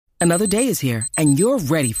Another day is here, and you're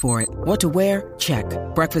ready for it. What to wear? Check.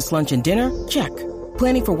 Breakfast, lunch, and dinner? Check.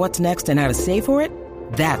 Planning for what's next and how to save for it?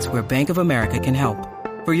 That's where Bank of America can help.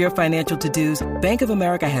 For your financial to-dos, Bank of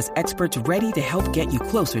America has experts ready to help get you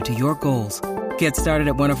closer to your goals. Get started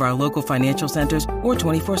at one of our local financial centers or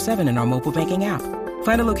 24/7 in our mobile banking app.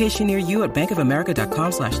 Find a location near you at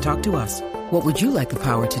bankofamerica.com/talktous. What would you like the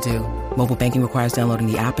power to do? Mobile banking requires downloading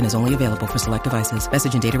the app and is only available for select devices.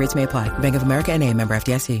 Message and data rates may apply. Bank of America N.A., member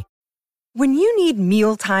FDIC. When you need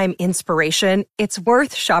mealtime inspiration, it's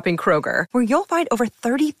worth shopping Kroger, where you'll find over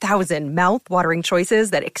 30,000 mouth-watering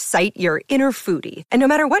choices that excite your inner foodie. And no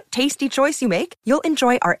matter what tasty choice you make, you'll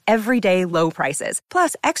enjoy our everyday low prices,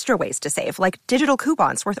 plus extra ways to save, like digital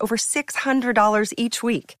coupons worth over $600 each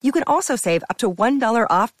week. You can also save up to $1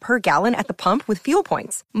 off per gallon at the pump with fuel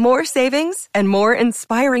points. More savings and more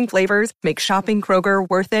inspiring flavors make shopping Kroger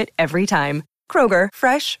worth it every time. Kroger,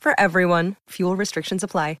 fresh for everyone. Fuel restrictions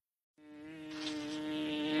apply.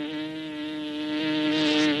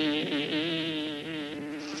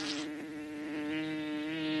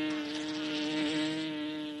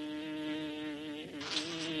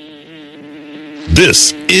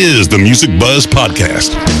 This is the Music Buzzz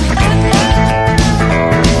Podcast.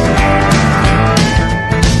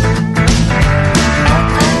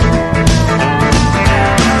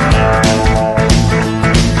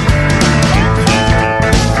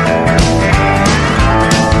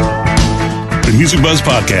 The Music Buzzz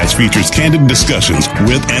Podcast features candid discussions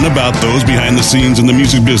with and about those behind the scenes in the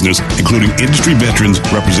music business, including industry veterans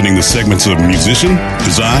representing the segments of musician,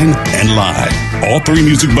 design, and live. All three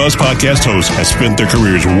Music Buzzz Podcast hosts have spent their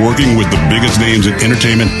careers working with the biggest names in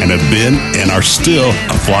entertainment and have been and are still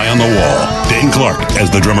a fly on the wall. Dane Clark as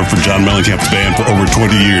the drummer for John Mellencamp's band for over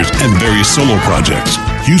 20 years and various solo projects.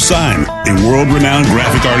 Huey, a world-renowned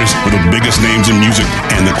graphic artist for the biggest names in music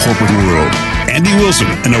and the corporate world. Andy Wilson,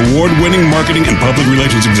 an award-winning marketing and public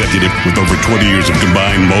relations executive with over 20 years of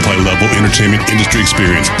combined multi-level entertainment industry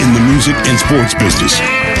experience in the music and sports business.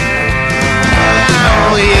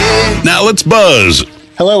 Now let's buzz.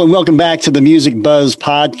 Hello and welcome back to the Music Buzzz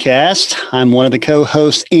Podcast. I'm one of the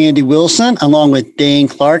co-hosts, Andy Wilson, along with Dane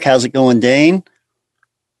Clark. How's it going, Dane?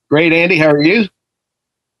 Great, Andy. How are you?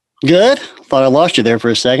 Good. Thought I lost you there for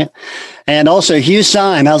a second. And also, Huey.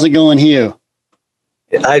 How's it going, Hugh?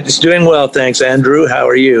 I'm just doing well, thanks, Andrew. How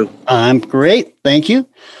are you? I'm great. Thank you.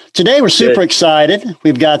 Today, we're super excited.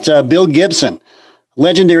 We've got Bill Gibson,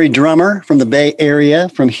 legendary drummer from the Bay Area,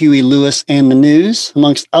 from Huey Lewis and the News,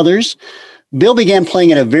 amongst others. Bill began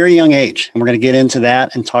playing at a very young age, and we're going to get into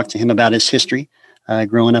that and talk to him about his history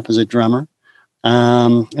growing up as a drummer.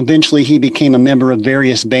 Eventually, he became a member of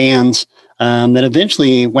various bands that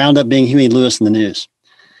eventually wound up being Huey Lewis and the News.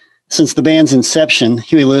 Since the band's inception,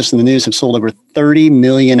 Huey Lewis and the News have sold over 30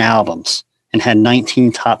 million albums and had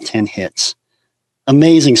 19 top 10 hits.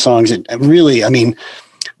 Amazing songs that really,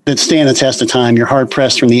 that stand the test of time. You're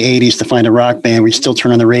hard-pressed from the 80s to find a rock band where you still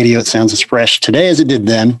turn on the radio, it sounds as fresh today as it did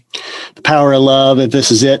then. The Power of Love, If This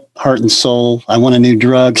Is It, Heart and Soul, I Want a New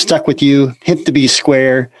Drug, Stuck With You, Hip to Be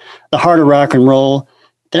Square, The Heart of Rock and Roll.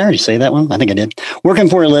 Did I already say that one? I think I did. Working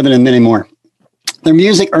for a Living, and many more. Their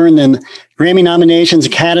music earned them Grammy nominations,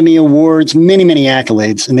 Academy Awards, many, many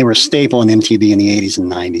accolades, and they were a staple in MTV in the 80s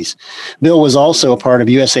and 90s. Bill was also a part of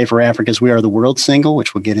USA for Africa's We Are the World single,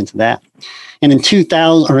 which we'll get into that. And in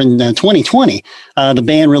 2020, the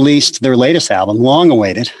band released their latest album, long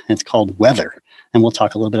awaited, and it's called Weather. And we'll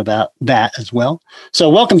talk a little bit about that as well.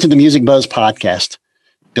 So welcome to the Music Buzzz Podcast,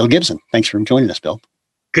 Bill Gibson. Thanks for joining us, Bill.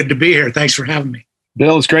 Good to be here. Thanks for having me.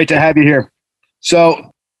 Bill, it's great to have you here.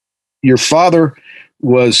 So your father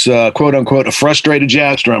was, quote unquote, a frustrated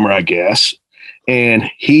jazz drummer, I guess. And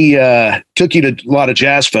he took you to a lot of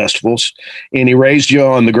jazz festivals, and he raised you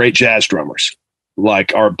on the great jazz drummers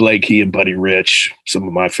like Art Blakey and Buddy Rich, some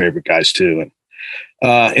of my favorite guys too.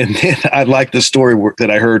 And then I like the story that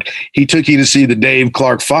I heard. He took you to see the Dave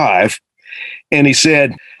Clark Five, and he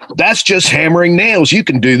said, "That's just hammering nails. You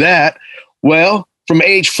can do that." Well, from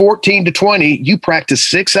age 14 to 20, you practice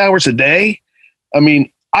 6 hours a day.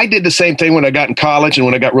 I did the same thing when I got in college and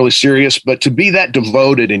when I got really serious, but to be that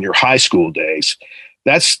devoted in your high school days,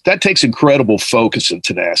 that takes incredible focus and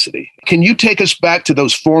tenacity. Can you take us back to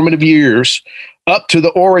those formative years, up to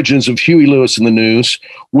the origins of Huey Lewis and the News,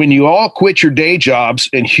 when you all quit your day jobs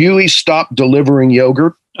and Huey stopped delivering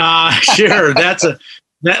yogurt? Sure. That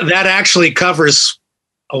actually covers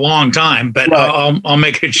a long time, but right. I'll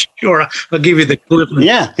make it short. I'll give you the clip.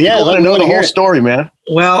 Yeah. I want to know the whole story, man.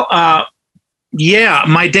 Well,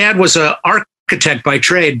 my dad was an architect by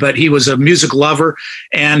trade, but he was a music lover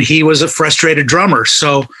and he was a frustrated drummer.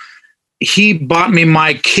 So he bought me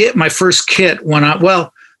my first kit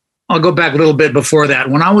I'll go back a little bit before that.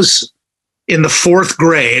 When I was in the 4th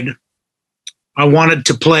grade, I wanted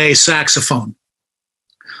to play saxophone.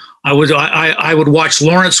 I would watch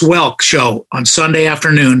Lawrence Welk show on Sunday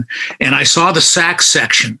afternoon, and I saw the sax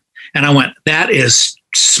section, and I went, that is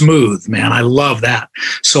smooth, man. I love that.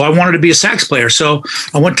 So I wanted to be a sax player. So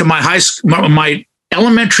I went to my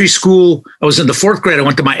elementary school. I was in the 4th grade. I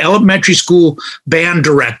went to my elementary school band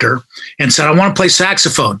director and said, I want to play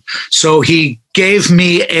saxophone. So he gave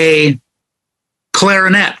me a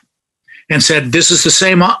clarinet and said, this is the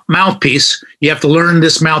same mouthpiece. You have to learn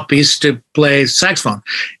this mouthpiece to play saxophone.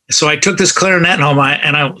 So I took this clarinet home,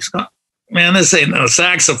 and I was, man, this ain't no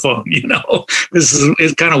saxophone, this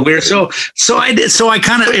is kind of weird. So I did. So it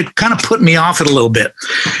kind of put me off it a little bit.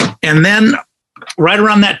 And then right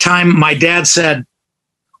around that time, my dad said,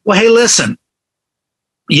 well, hey, listen,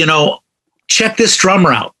 check this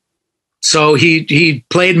drummer out. So he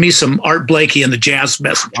played me some Art Blakey and the Jazz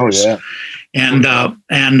Messengers. Oh, yeah. And I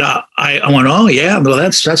went, oh yeah, well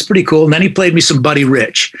that's pretty cool. And then he played me some Buddy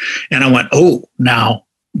Rich, and I went, oh, now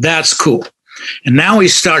that's cool. And now he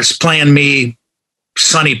starts playing me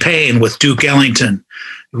Sonny Payne with Duke Ellington,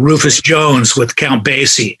 Rufus Jones with Count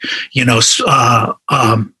Basie,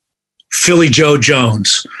 Philly Joe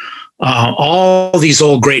Jones, all these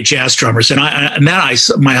old great jazz drummers. And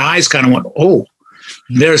my eyes kind of went, oh,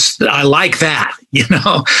 I like that,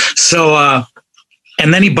 So.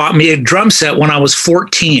 And then he bought me a drum set when I was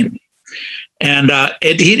 14. And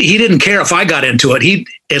he didn't care if I got into it.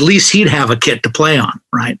 At least he'd have a kit to play on,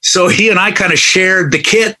 right? So he and I kind of shared the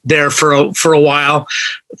kit there for a while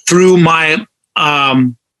through my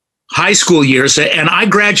high school years. And I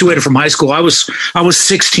graduated from high school. I was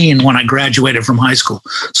 16 when I graduated from high school.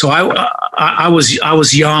 So I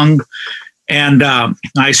was young, and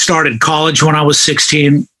I started college when I was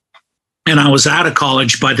 16. And I was out of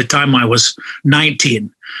college by the time I was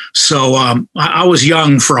 19. So I was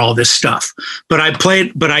young for all this stuff. But I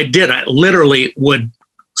literally would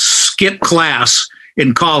skip class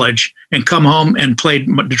in college and come home and played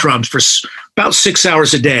the drums for about 6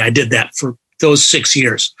 hours a day. I did that for those 6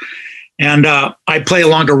 years. And I play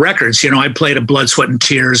along to records. I played a Blood, Sweat, and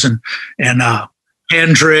Tears and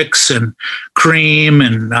Hendrix and Cream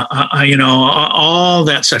and, all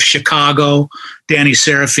that stuff, Chicago, Danny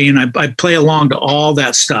Seraphine. I play along to all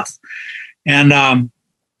that stuff. And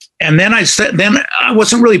then I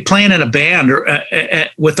wasn't really playing in a band or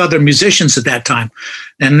with other musicians at that time.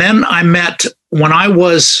 And then I met when I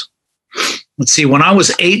was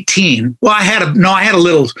 18. Well, I had a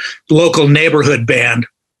little local neighborhood band,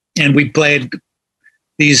 and we played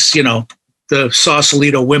these, the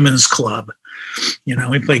Sausalito Women's Club.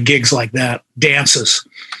 We played gigs like that, dances.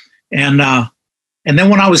 And then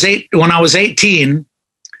when I was 18,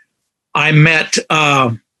 I met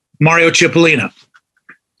Mario Cipollina,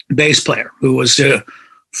 bass player, who was one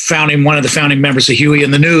of the founding members of Huey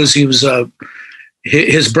and the News. He was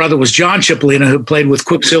his brother was John Cipollina, who played with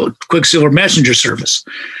Quicksilver Messenger Service.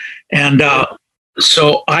 And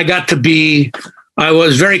so I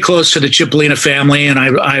was very close to the Cipollina family, and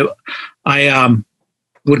I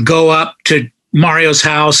would go up to Mario's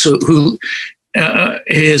house,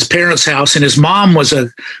 his parents' house, and his mom was a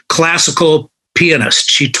classical pianist.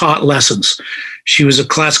 She taught lessons. She was a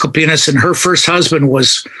classical pianist, and her first husband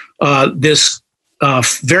was this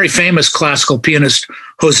very famous classical pianist,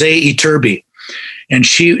 Jose Iturbi. And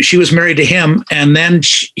she was married to him, and then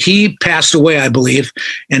he passed away, I believe,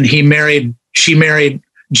 and she married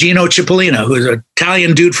Gino Cipollina, who is an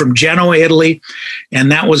Italian dude from Genoa, Italy, and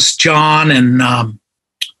that was John and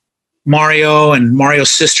Mario and Mario's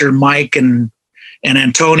sister Mike and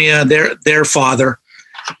Antonia, their father.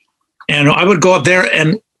 And I would go up there,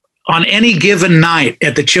 and on any given night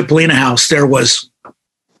at the Cipollina house,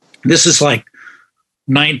 this is like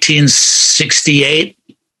 1968,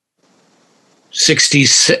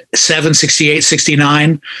 67, 68,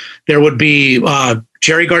 69. There would be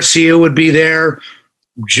Jerry Garcia would be there.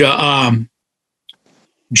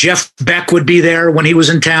 Jeff Beck would be there when he was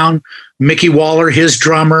in town. Mickey Waller, his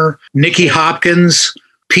drummer. Nicky Hopkins.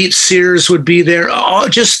 Pete Sears would be there. Oh,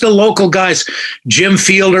 just the local guys. Jim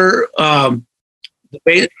Fielder, the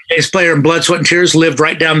bass player in Blood, Sweat, and Tears, lived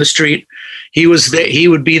right down the street. He was there. He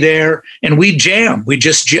would be there, and we'd jam. We'd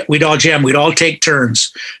all jam. We'd all take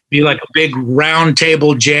turns. Be like a big round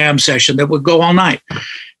table jam session that would go all night.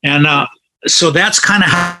 And so that's kind of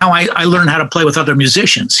how I learned how to play with other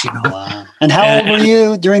musicians. Wow. And how old were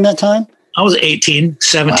you during that time? I was 17,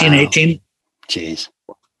 wow. 18. Jeez.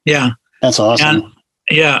 Yeah. That's awesome. And,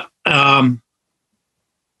 yeah. And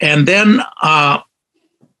then I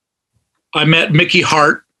met Mickey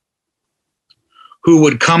Hart, who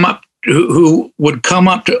would come up who would come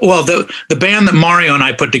up to, well, the band that Mario and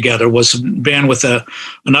I put together was a band with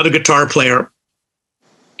another guitar player,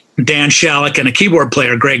 Dan Shalleck, and a keyboard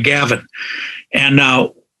player, Greg Gavin. And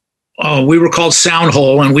we were called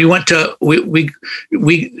Soundhole, and we went to, we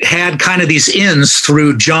had kind of these ins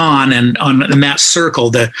through John and in that circle,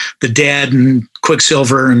 the Dead and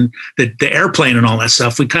Quicksilver and the Airplane and all that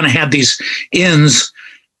stuff. We kind of had these ins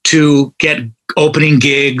to get opening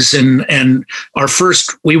gigs, and our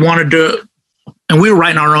first, we wanted to, and we were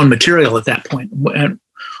writing our own material at that point. And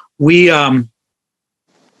we wanted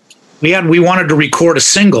to record a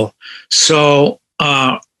single. So,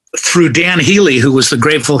 through Dan Healy, who was the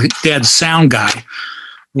Grateful Dead sound guy,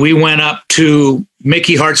 we went up to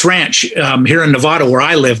Mickey Hart's Ranch here in Nevada, where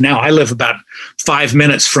I live now. I live about 5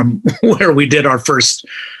 minutes from where we did our first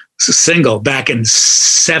single back in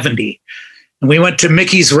 '70. And we went to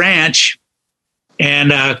Mickey's Ranch,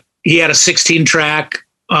 and he had a 16-track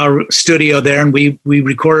studio there, and we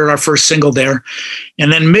recorded our first single there.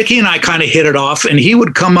 And then Mickey and I kind of hit it off, and he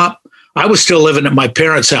would come up. I was still living at my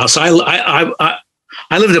parents' house. I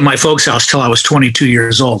lived at my folks' house till I was 22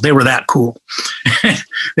 years old. They were that cool.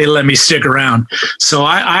 They let me stick around. So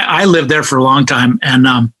I lived there for a long time. And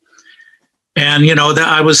you know, that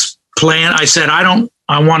I was playing, I said, I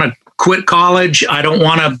want to quit college. I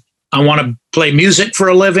want to play music for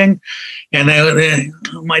a living. And then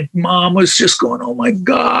my mom was just going, oh my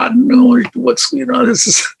God, no, what's, you know,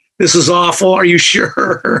 this is awful. Are you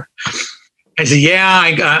sure? I said, yeah,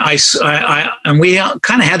 I and we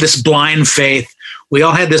kind of had this blind faith. We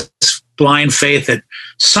all had this blind faith that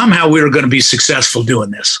somehow we were going to be successful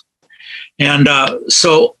doing this. And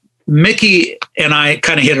so Mickey and I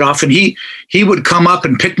kind of hit it off, and he would come up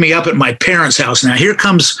and pick me up at my parents' house. Now here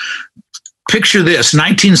comes, picture this,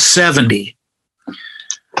 1970.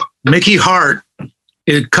 Mickey Hart,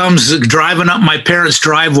 it comes driving up my parents'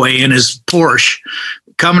 driveway in his Porsche,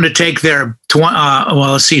 coming to take their,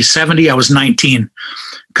 70, I was 19,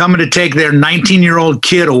 coming to take their 19-year-old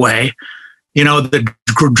kid away, you know, the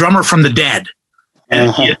drummer from the Dead.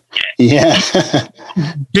 Yeah.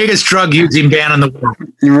 Biggest drug using band in the world.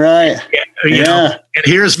 Right. You know, and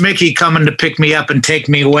here's Mickey coming to pick me up and take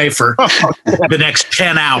me away for the next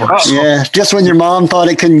 10 hours. Yeah. Just when your mom thought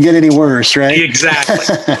it couldn't get any worse, right?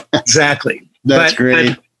 Exactly. That's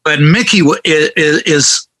great. But Mickey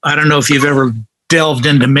is, I don't know if you've ever delved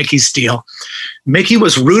into Mickey's deal. Mickey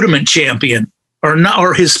was rudiment champion,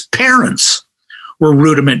 or his parents were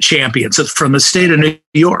rudiment champions from the state of New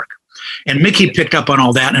York. And Mickey picked up on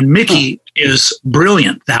all that. And Mickey is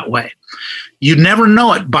brilliant that way. You never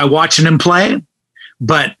know it by watching him play,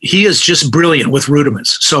 but he is just brilliant with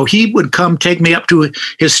rudiments. So he would come take me up to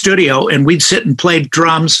his studio, and we'd sit and play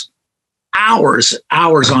drums hours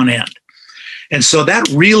on end. And so that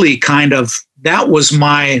really that was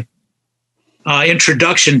my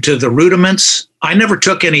introduction to the rudiments. I never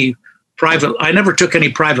took any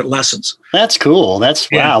private lessons. That's cool.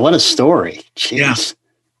 Wow. What a story. Jeez. Yeah.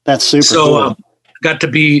 That's super cool. Got to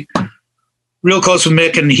be real close with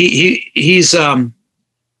Mick, and he's to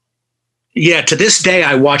this day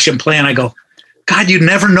I watch him play and I go, God, you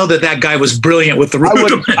never know that guy was brilliant with the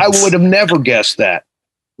rudiments. I would have never guessed that.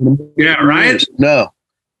 Yeah, right? No.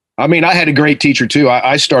 I mean, I had a great teacher too.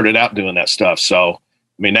 I started out doing that stuff. So, I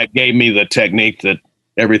mean, that gave me the technique that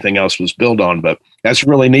everything else was built on. But that's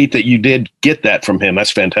really neat that you did get that from him.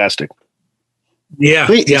 That's fantastic. Yeah.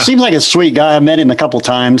 He seems like a sweet guy. I met him a couple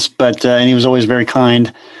times, but and he was always very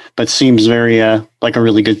kind, but seems very like a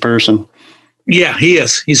really good person. Yeah, he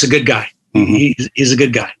is. He's a good guy. Mm-hmm. He's a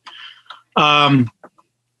good guy. A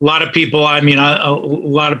lot of people, a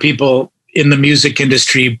lot of people in the music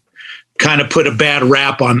industry kind of put a bad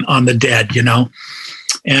rap on the Dead, you know,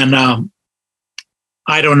 and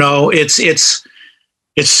I don't know.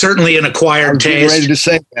 It's certainly an acquired taste. Ready to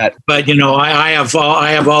say that, but you know, I have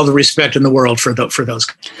all the respect in the world for those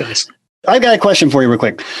guys. I've got a question for you, real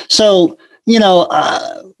quick. So, you know,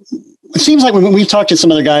 it seems like when we've talked to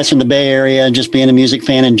some other guys from the Bay Area, just being a music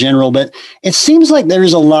fan in general, but it seems like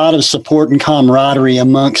there's a lot of support and camaraderie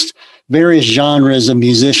amongst various genres of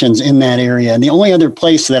musicians in that area. And the only other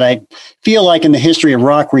place that I feel like in the history of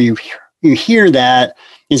rock where you hear that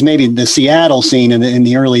is maybe the Seattle scene in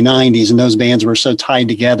the early 90s, and those bands were so tied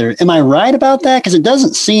together. Am I right about that? Because it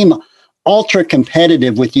doesn't seem ultra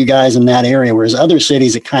competitive with you guys in that area, whereas other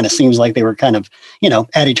cities, it kind of seems like they were kind of, you know,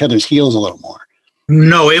 at each other's heels a little more.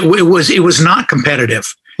 No, it was not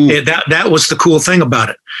competitive. That was the cool thing about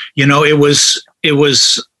it. You know, it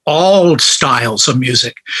was all styles of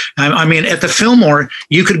music. I mean, at the Fillmore,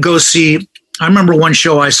 you could go see, I remember one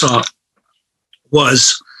show I saw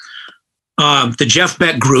was the Jeff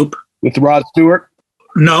Beck Group. With Rod Stewart?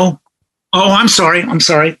 No, Oh, I'm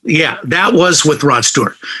sorry. Yeah, that was with Rod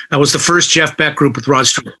Stewart. That was the first Jeff Beck group with Rod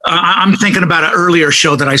Stewart. I'm thinking about an earlier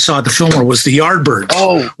show that I saw at the Fillmore was the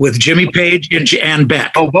Yardbirds with Jimmy Page and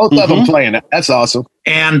Beck. Oh, both of them playing it. That's awesome.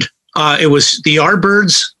 And it was the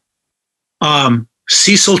Yardbirds,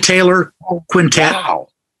 Cecil Taylor Quintet. Wow.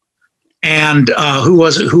 And who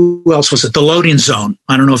else was it? The Loading Zone.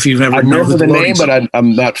 I don't know if you've ever. I remember the name, Zone. but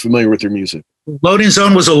I'm not familiar with their music. Loading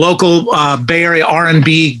Zone was a local Bay Area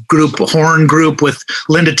R&B group, horn group with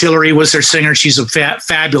Linda Tillery was their singer. She's a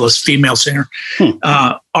fabulous female singer.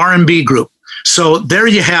 R&B group. So there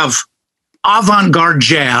you have avant-garde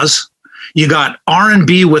jazz. You got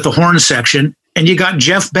R&B with a horn section, and you got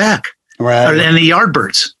Jeff Beck and the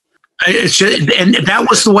Yardbirds. It's just, and that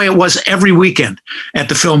was the way it was every weekend at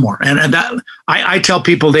the Fillmore. And that I tell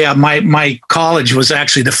people my college was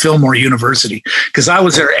actually the Fillmore University because I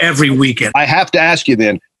was there every weekend. I have to ask you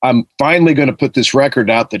then, I'm finally going to put this record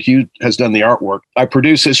out that Hugh has done the artwork. I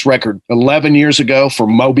produced this record 11 years ago for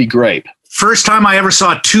Moby Grape. First time I ever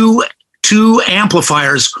saw two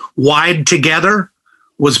amplifiers wide together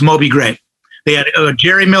was Moby Grape. They had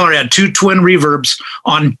Jerry Miller had two twin reverbs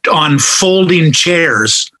on folding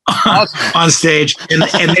chairs on stage, and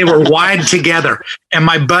they were wide together. And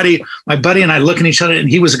my buddy and I look at each other,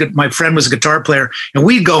 and my friend was a guitar player, and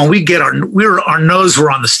we'd go and our nose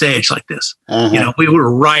were on the stage like this. We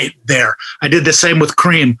were right there. I did the same with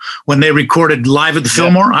Cream when they recorded live at the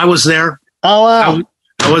Fillmore. I was there. Oh wow!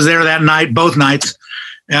 I was there that night, both nights.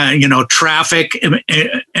 Traffic, and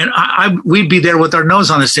we'd be there with our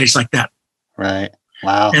nose on the stage like that. Right.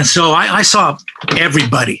 Wow. And so I saw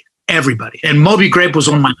everybody. And Moby Grape was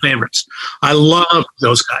one of my favorites. I love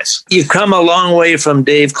those guys. You've come a long way from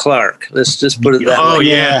Dave Clark. Let's just put it that way. Oh,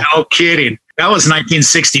 yeah. No kidding. That was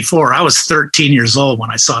 1964. I was 13 years old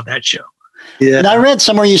when I saw that show. Yeah. And I read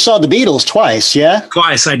somewhere you saw the Beatles twice, yeah?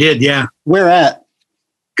 Twice, I did, yeah. Where at?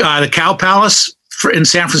 The Cow Palace in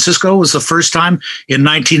San Francisco was the first time in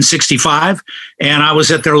 1965, and I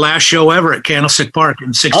was at their last show ever at Candlestick Park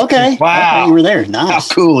in 60. Okay. Wow. Okay, you were there. Nice.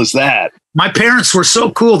 How cool is that? My parents were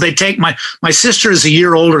so cool. They take my sister is a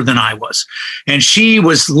year older than I was, and she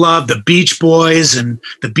loved the Beach Boys and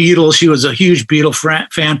the Beatles. She was a huge Beatle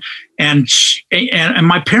fan, and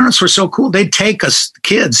my parents were so cool. They'd take us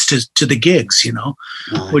kids to the gigs,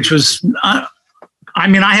 Nice. Which was.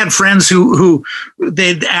 I had friends who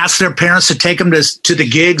they'd ask their parents to take them to the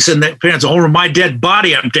gigs, and the parents, over my dead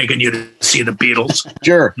body, I'm taking you to see the Beatles.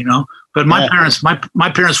 Sure. But my parents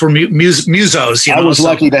were musos. I was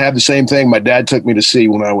lucky to have the same thing. My dad took me to see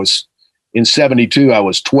when I was in 72. I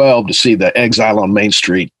was 12 to see the Exile on Main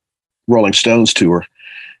Street Rolling Stones tour.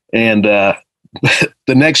 And the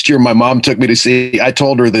next year, my mom took me to see, I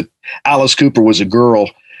told her that Alice Cooper was a girl.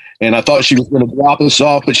 And I thought she was going to drop us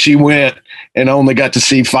off, but she went and only got to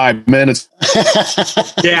see 5 minutes.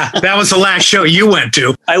 Yeah, that was the last show you went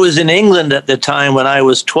to. I was in England at the time when I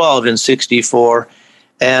was 12 in 64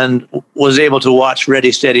 and was able to watch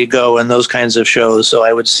Ready, Steady, Go and those kinds of shows. So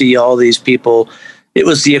I would see all these people. It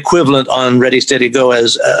was the equivalent on Ready, Steady, Go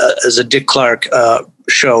as a Dick Clark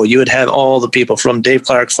show. You would have all the people from Dave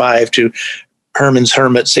Clark 5 to Herman's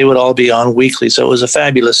Hermits. They would all be on weekly. So it was a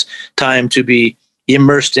fabulous time to be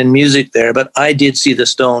immersed in music there. But I did see the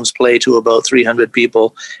Stones play to about 300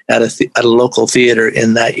 people at a local theater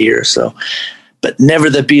in that year. So, but never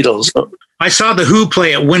the Beatles. I saw the Who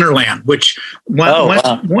play at Winterland, which when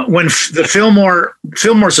the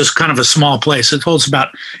Fillmore's is kind of a small place. It holds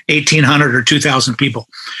about 1,800 or 2,000 people,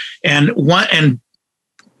 and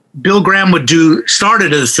Bill Graham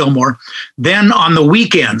started at the Fillmore. Then on the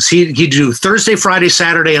weekends, he'd do Thursday, Friday,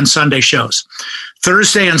 Saturday, and Sunday shows.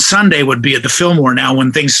 Thursday and Sunday would be at the Fillmore now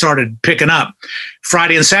when things started picking up.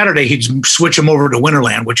 Friday and Saturday, he'd switch them over to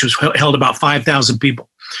Winterland, which was held about 5,000 people.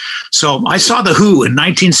 So I saw the Who in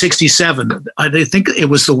 1967. I think it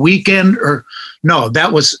was the weekend it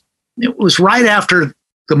was right after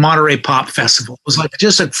the Monterey Pop Festival. It was like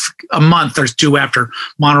just a month or two after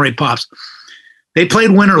Monterey Pops. They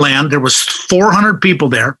played Winterland. There was 400 people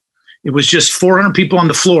there. It was just 400 people on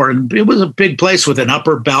the floor, and it was a big place with an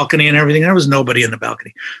upper balcony and everything. There was nobody in the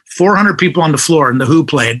balcony. 400 people on the floor, and the Who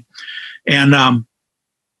played, and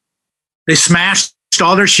they smashed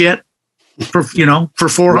all their shit for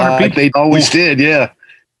 400 people. They always did, yeah.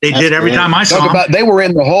 They did every time I saw them. They were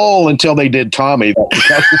in the hole until they did Tommy.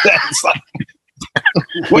 That's like,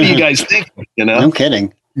 what do you guys think? No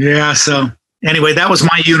kidding. Yeah. So anyway, that was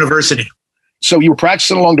my university. So you were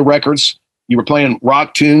practicing along the records. You were playing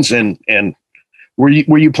rock tunes, and were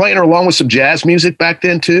you playing along with some jazz music back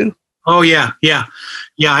then too? Oh yeah.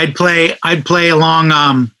 I'd play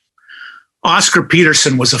along. Oscar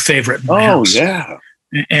Peterson was a favorite in my house. Yeah.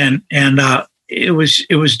 and it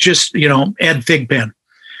was just, you know, Ed Thigpen,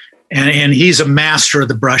 and he's a master of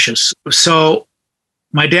the brushes. So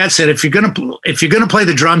my dad said, if you're gonna play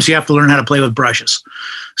the drums, you have to learn how to play with brushes.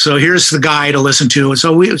 So here's the guy to listen to. And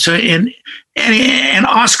so and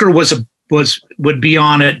Oscar would be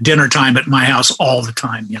on at dinner time at my house all the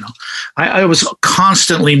time. You know, I was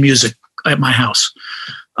constantly music at my house.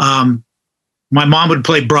 My mom would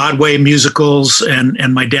play Broadway musicals,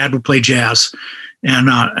 and my dad would play jazz.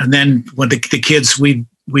 And then when the kids, we'd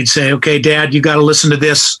say, okay, Dad, you got to listen to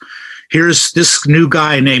this. Here's this new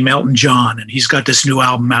guy named Elton John, and he's got this new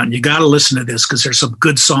album out, and you got to listen to this because there's some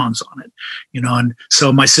good songs on it, you know. And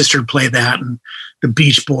so my sister would play that, and the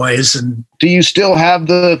Beach Boys. And do you still have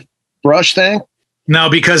the brush thing? No,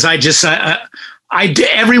 because I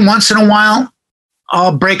every once in a while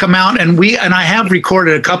I'll break them out, and I have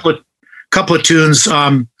recorded a couple of tunes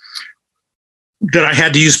that I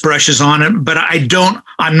had to use brushes on it, but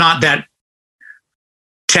I'm not that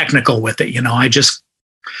technical with it, you know.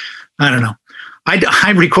 I don't know.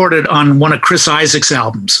 I recorded on one of Chris Isaak's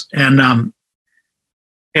albums, and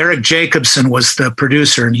Eric Jacobson was the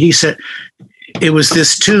producer, and he said it was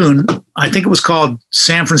this tune. I think it was called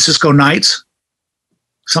San Francisco Nights.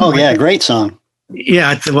 Great song.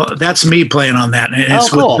 Yeah, well, that's me playing on that. And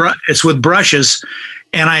it's with brushes,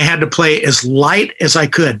 and I had to play as light as I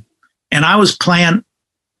could. And I was playing,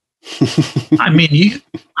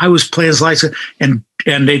 I was playing as light, and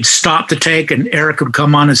they'd stop the take, and Eric would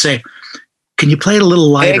come on and say, can you play it a little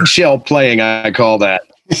lighter? Eggshell playing, I call that.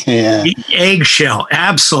 Yeah. Eggshell,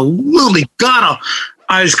 absolutely. I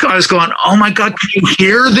was going, oh my God, can you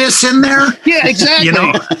hear this in there? Yeah, exactly. You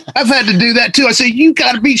know? I've had to do that too. I say, you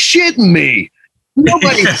got to be shitting me.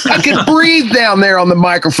 Nobody, I could breathe down there on the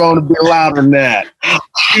microphone and be louder than that.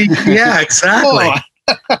 Yeah, exactly.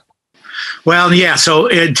 Well, yeah. So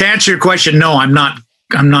to answer your question, no, I'm not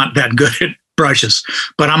that good at brushes,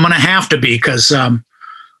 but I'm going to have to be, because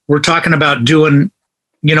we're talking about doing,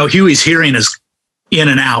 you know, Huey's hearing is in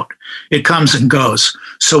and out. It comes and goes.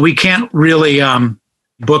 So we can't really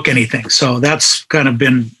book anything. So that's kind of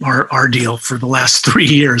been our deal for the last 3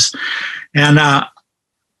 years. And,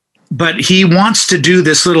 but he wants to do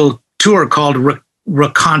this little tour called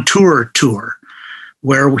Raconteur Tour,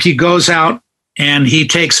 where he goes out and he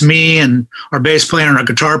takes me and our bass player and our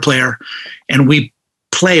guitar player, and we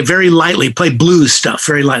play very lightly, play blues stuff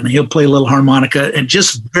very lightly. He'll play a little harmonica and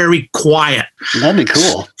just very quiet. That'd be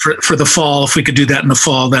cool. For the fall, if we could do that in the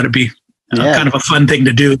fall, that'd be kind of a fun thing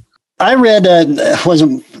to do. I read was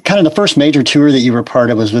kind of the first major tour that you were part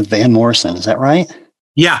of was with Van Morrison. Is that right?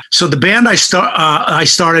 Yeah. So the band I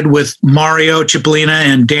started with Mario Cipollina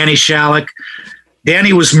and Danny Shalleck.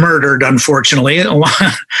 Danny was murdered, unfortunately.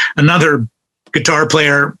 Another guitar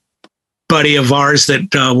player buddy of ours that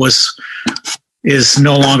is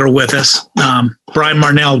no longer with us. Brian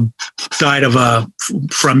Marnell died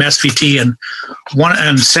from SVT, and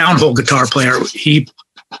Soundhole guitar player, he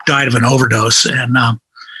died of an overdose, and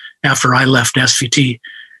after I left SVT,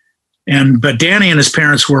 but Danny and his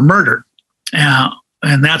parents were murdered,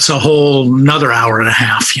 and that's a whole another hour and a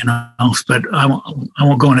half, you know. But I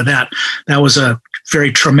won't go into that. That was a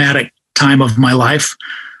very traumatic time of my life.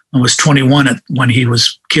 I was 21 when he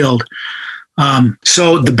was killed.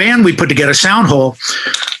 So the band we put together, Soundhole,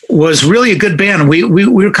 was really a good band. We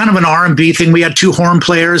were kind of an R&B thing. We had 2 horn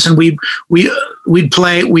players, and we'd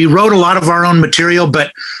play. We wrote a lot of our own material,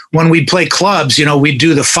 but when we'd play clubs, you know, we'd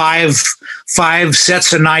do the five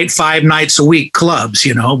sets a night, 5 nights a week clubs,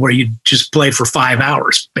 you know, where you just play for 5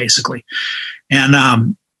 hours basically.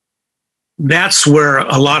 And that's where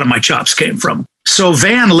a lot of my chops came from. So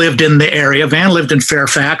Van lived in the area. Van lived in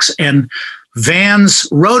Fairfax, and Van's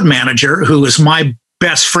road manager, who is my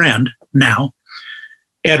best friend now,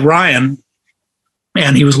 Ed Ryan,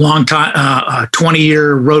 and he was a long time,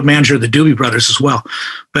 20-year road manager of the Doobie Brothers as well.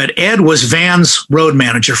 But Ed was Van's road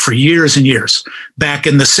manager for years and years, back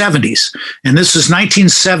in the 70s. And this is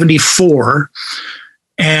 1974.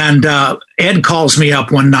 And Ed calls me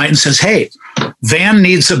up one night and says, hey, Van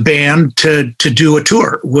needs a band to do a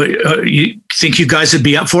tour. You think you guys would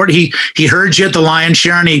be up for it? He heard you at the Lion's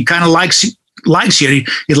Share, and he kind of likes you.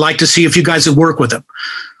 He'd like to see if you guys would work with him.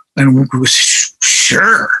 And we was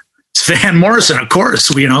sure. It's Van Morrison, of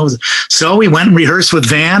course, you know. So we went and rehearsed with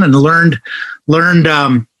Van and learned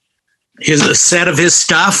a set of his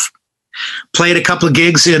stuff. Played a couple of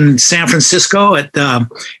gigs in San Francisco at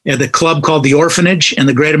the club called The Orphanage in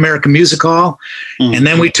the Great American Music Hall. Mm-hmm. And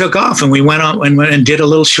then we took off and we went and did a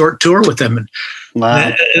little short tour with them,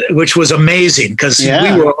 wow. Which was amazing because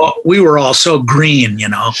we were all so green, you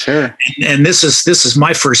know. Sure. And this is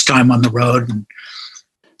my first time on the road.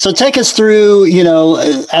 So take us through,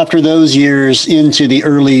 after those years into the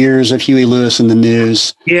early years of Huey Lewis and the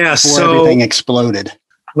News. Yeah, before everything exploded.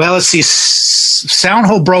 Well, let's see.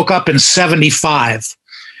 Soundhole broke up in 75.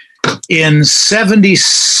 In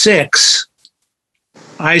 76,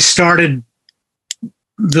 I started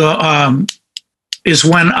is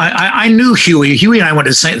when I knew Huey. Huey and I went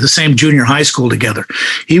to the same junior high school together.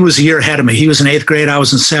 He was a year ahead of me. He was in 8th grade. I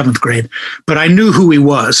was in 7th grade. But I knew who he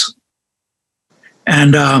was.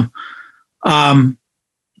 And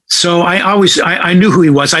so I knew who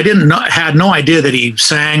he was. I had no idea that he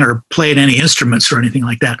sang or played any instruments or anything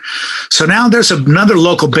like that. So now there's another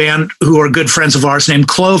local band who are good friends of ours named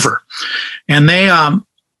Clover. And they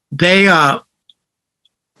are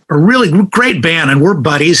a really great band, and we're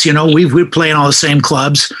buddies. We play in all the same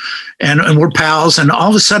clubs, and we're pals. And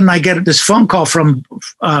all of a sudden, I get this phone call from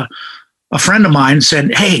a friend of mine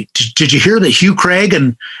said, "Hey, did you hear that Hugh Craig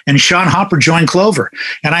and Sean Hopper joined Clover?"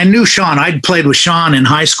 And I knew Sean. I'd played with Sean in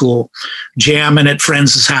high school, jamming at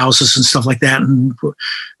friends' houses and stuff like that. And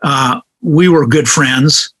we were good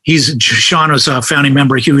friends. Sean was a founding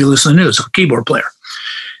member of Huey Lewis and the News, a keyboard player.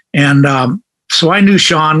 And so I knew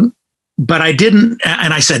Sean, but I didn't.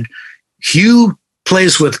 And I said, "Hugh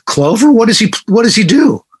plays with Clover? What does he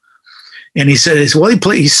do?" And he said, "Well,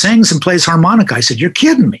 he sings and plays harmonica." I said, "You're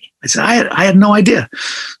kidding me." I said, I had no idea.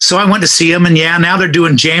 So I went to see him, and now they're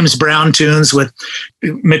doing James Brown tunes with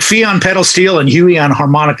McPhee on pedal steel and Huey on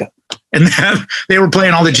harmonica. And they were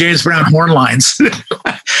playing all the James Brown horn lines.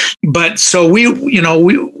 But so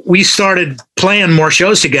we started playing more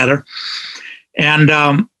shows together. And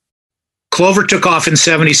Clover took off in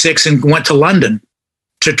 76 and went to London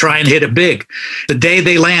to try and hit it big. The day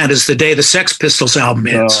they land is the day the Sex Pistols album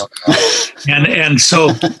hits. And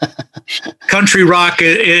so country rock,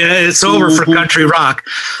 it's over for country rock.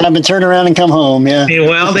 I've been turned around and come home. Yeah.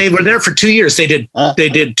 Well, they were there for 2 years. They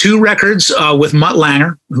did 2 records with Mutt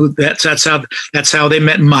Lange, who that's how they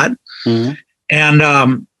met Mutt.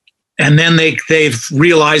 Mm-hmm. And then they've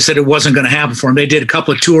realized that it wasn't going to happen for them. They did a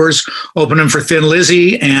couple of tours opening for Thin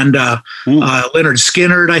Lizzy and Leonard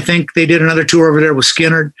Skinner. I think they did another tour over there with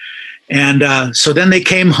Skinner. And so then they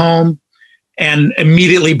came home and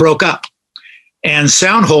immediately broke up. And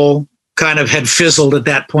Soundhole kind of had fizzled at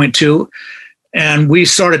that point too. And we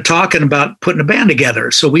started talking about putting a band together.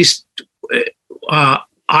 So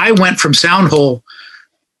I went from Soundhole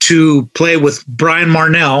to play with Brian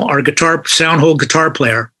Marnell, our Soundhole guitar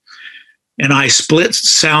player. And I split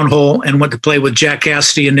Soundhole and went to play with Jack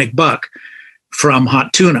Cassidy and Nick Buck from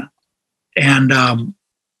Hot Tuna. And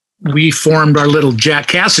we formed our little Jack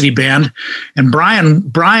Cassidy band. And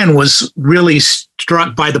Brian was really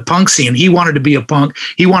struck by the punk scene. He wanted to be a punk.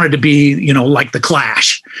 He wanted to be, like the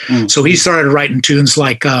Clash. Mm. So he started writing tunes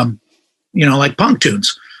like punk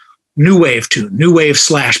tunes, new wave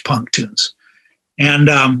 /punk tunes.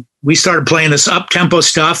 And we started playing this up-tempo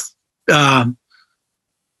stuff.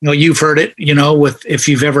 You've heard it, if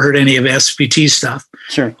you've ever heard any of SVT stuff.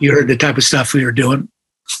 Sure. You heard the type of stuff we were doing.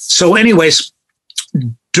 So anyways,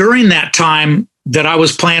 during that time that I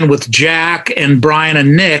was playing with Jack and Brian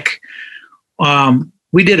and Nick,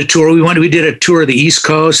 we did a tour. We did a tour of the East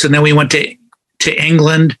Coast, and then we went to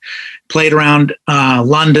England, played around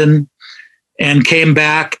London, and came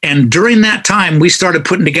back. And during that time, we started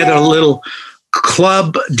putting together a little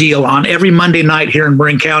club deal on every Monday night here in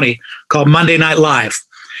Marin County called Monday Night Live.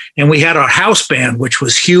 And we had our house band, which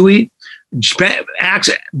was Huey,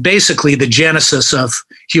 basically the genesis of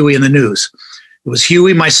Huey and the News. It was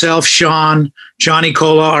Huey, myself, Sean, Johnny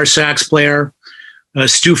Cola, our sax player.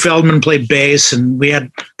 Stu Feldman played bass, and we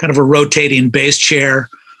had kind of a rotating bass chair.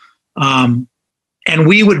 And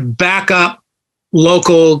we would back up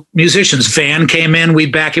local musicians. Van came in,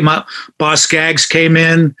 we'd back him up. Boss Skaggs came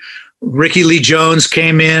in. Ricky Lee Jones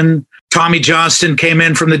came in. Tommy Johnston came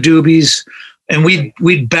in from the Doobies. And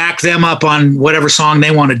we'd back them up on whatever song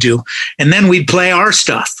they want to do. And then we'd play our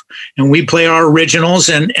stuff, and we'd play our originals,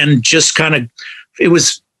 and just kind of, it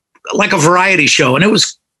was like a variety show. And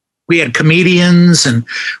we had comedians, and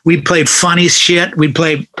we played funny shit. We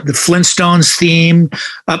played the Flintstones theme,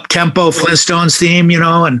 up-tempo Flintstones theme,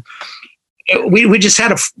 and we just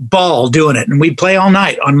had a ball doing it. And we'd play all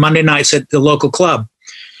night on Monday nights at the local club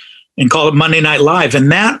and call it Monday Night Live. And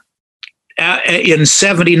that, in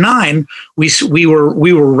 79, we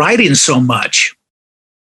were writing so much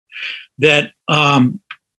that our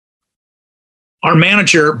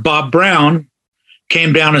manager, Bob Brown,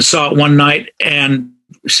 came down and saw it one night and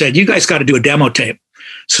said, "You guys got to do a demo tape."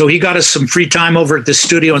 So he got us some free time over at the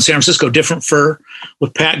studio in San Francisco, Different Fur,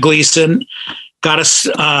 with Pat Gleason, got us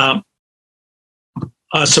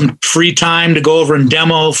some free time to go over and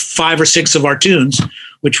demo 5 or 6 of our tunes.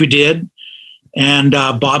 which we did. And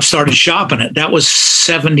Bob started shopping it. That was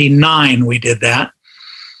 79 we did that.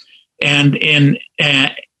 And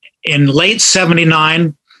in late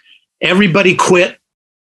 79, everybody quit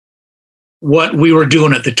what we were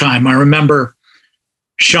doing at the time. I remember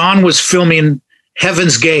Sean was filming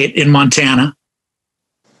Heaven's Gate in Montana.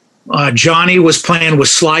 Johnny was playing with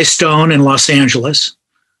Sly Stone in Los Angeles.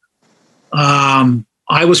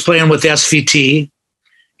 I was playing with SVT.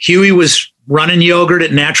 Huey was running yogurt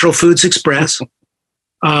at Natural Foods Express.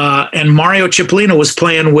 And Mario Cipollino was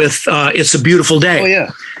playing with It's a Beautiful Day. Oh,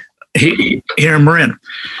 yeah. Here in Marin.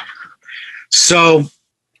 So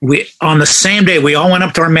on the same day, we all went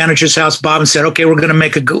up to our manager's house, Bob, and said, okay, we're going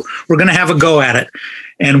to have a go at it.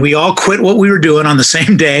 And we all quit what we were doing on the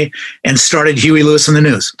same day and started Huey Lewis and the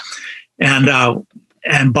News.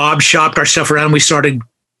 And Bob shopped our stuff around. We started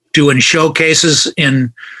doing showcases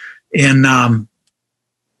in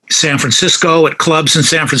San Francisco, at clubs in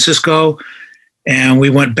San Francisco. And we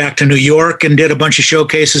went back to New York and did a bunch of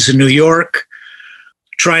showcases in New York,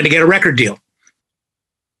 trying to get a record deal.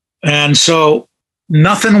 And so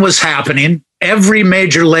nothing was happening. Every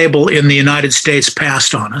major label in the United States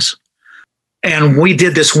passed on us. And we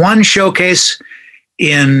did this one showcase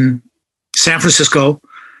in San Francisco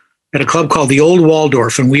at a club called the Old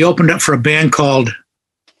Waldorf. And we opened up for a band called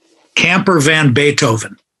Camper Van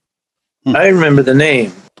Beethoven. I remember the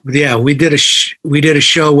name. Yeah, we did a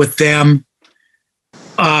show with them.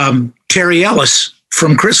 Terry Ellis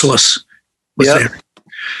from Chrysalis was there.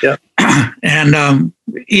 Yeah. And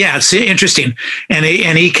it's interesting. And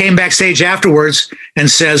he came backstage afterwards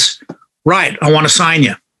and says, right, I want to sign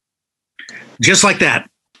you. Just like that.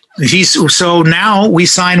 So now we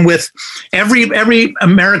sign with every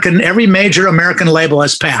major American label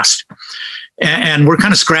has passed. And we're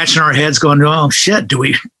kind of scratching our heads going, oh shit, do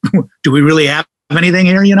we really have anything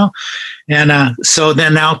here, you know? And so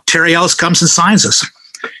then now Terry Ellis comes and signs us.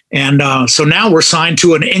 And so now we're signed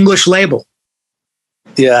to an English label.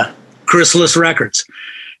 Yeah. Chrysalis Records.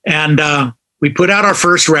 And we put out our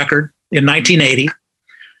first record in 1980,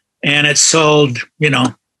 and it sold,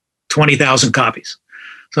 20,000 copies.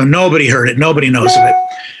 So nobody heard it. Nobody knows of it.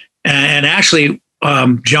 And actually,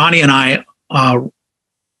 Johnny and I,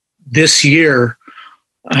 this year,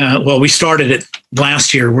 we started it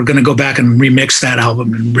last year. We're going to go back and remix that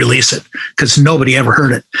album and release it because nobody ever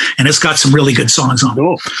heard it. And it's got some really good songs on it.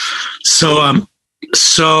 Cool.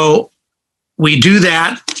 So we do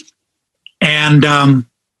that, and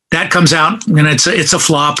that comes out, and it's a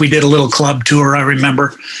flop. We did a little club tour, I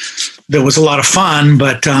remember. That was a lot of fun,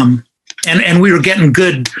 but and we were getting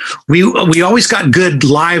good. We always got good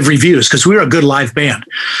live reviews because we were a good live band.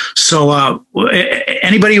 So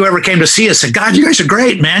anybody who ever came to see us said, "God, you guys are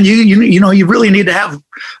great, man. You really need to have a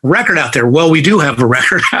record out there." Well, we do have a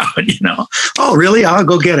record out. Oh, really? I'll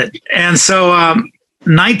go get it. And so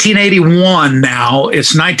 1981 now.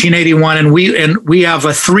 It's 1981, and we have a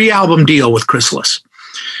 3-album deal with Chrysalis,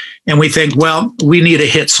 and we think, well, we need a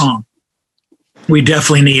hit song. We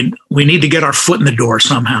need to get our foot in the door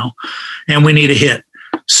somehow, and we need a hit.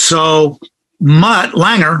 So Mutt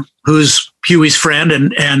Langer, who's Huey's friend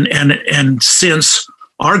and since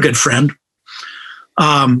our good friend,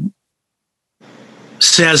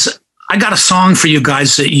 says, I got a song for you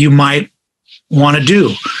guys that you might want to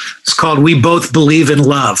do. It's called We Both Believe in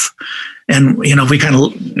Love. And, we kind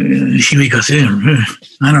of, Huey goes, I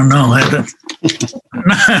don't know.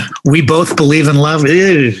 We both believe in love.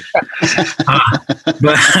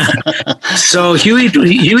 So Huey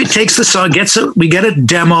takes the song, we get a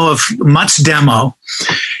demo of Mutt's demo,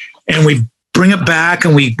 and we bring it back,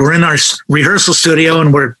 and we're in our rehearsal studio,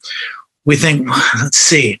 and we think, let's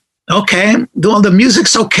see. Okay, well, the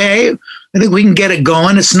music's okay. I think we can get it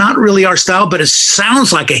going. It's not really our style, but it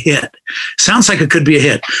sounds like a hit. Sounds like it could be a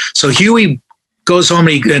hit. So Huey goes home,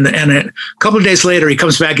 and a couple of days later, he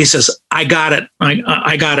comes back. He says, I got it.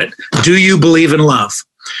 I got it. Do you believe in love?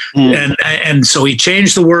 And so he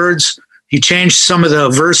changed the words. He changed some of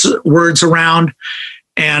the words around.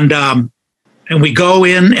 And we go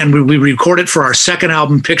in and we record it for our second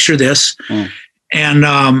album, Picture This.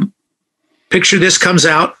 And Picture This comes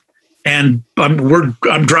out. And I'm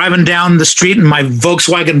driving down the street in my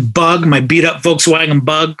Volkswagen Bug, my beat up Volkswagen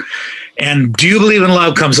Bug, and Do You Believe in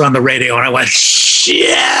Love comes on the radio, and I went,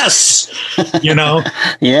 yes,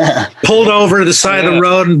 Yeah. Pulled over to the side of the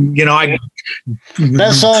road, and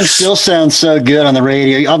that song still sounds so good on the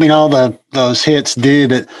radio. I mean, all those hits do,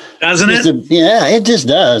 but doesn't it? It just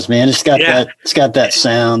does, man. It's got that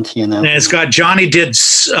sound, And it's got Johnny did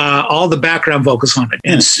all the background vocals on it,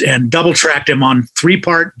 and double tracked him on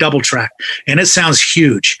 3-part double track, and it sounds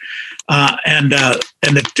huge.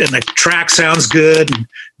 the track sounds good. And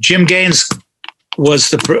Jim Gaines was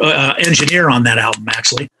the engineer on that album,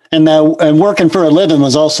 actually. And Working for a Living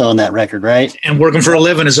was also on that record, right? And Working for a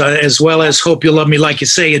Living as well as Hope You Love Me Like You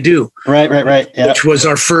Say You Do. Right. Yeah. Which was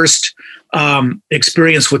our first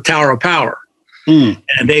experience with Tower of Power. Mm.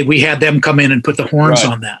 And we had them come in and put the horns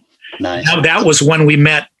on that. Nice. Now, that was when we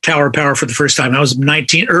met Tower of Power for the first time. That was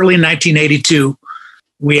early 1982.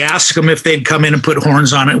 We asked them if they'd come in and put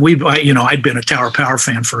horns on it. I'd been a Tower of Power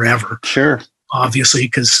fan forever. Sure. Obviously,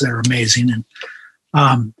 because they're amazing.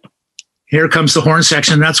 And here comes the horn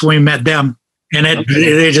section. That's when we met them. And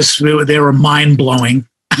they were mind blowing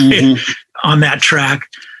on that track.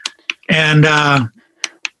 And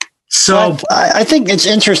so I think it's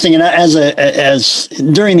interesting. And as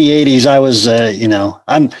during the 80s, I was,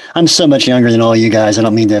 I'm so much younger than all you guys. I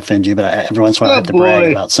don't mean to offend you, but every once in a while I have to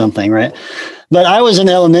brag about something, right? But I was in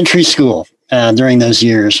elementary school during those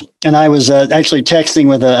years. And I was actually texting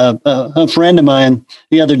with a friend of mine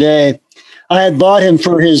the other day. I had bought him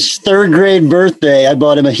for his third grade birthday. I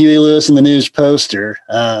bought him a Huey Lewis and the News poster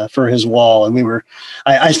for his wall. And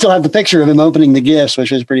I still have the picture of him opening the gifts,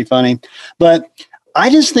 which was pretty funny. But I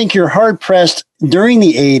just think you're hard pressed during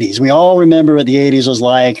the 80s. We all remember what the 80s was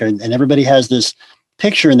like, and everybody has this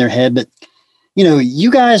picture in their head. But, you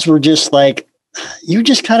guys were just like, you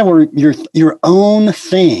just kind of were your own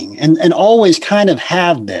thing and always kind of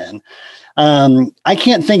have been. I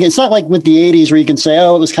can't think, it's not like with the 80s where you can say,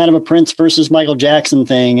 oh, it was kind of a Prince versus Michael Jackson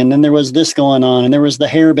thing. And then there was this going on and there was the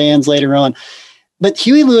hair bands later on. But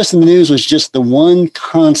Huey Lewis and the News was just the one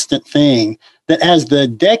constant thing that as the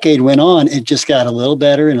decade went on, it just got a little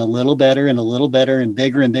better and a little better and a little better and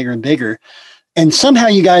bigger and bigger and bigger. And somehow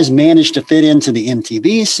you guys managed to fit into the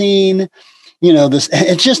MTV scene.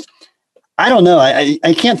 It's just, I don't know.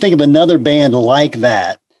 I can't think of another band like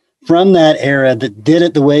that from that era that did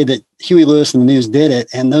it the way that Huey Lewis and the News did it.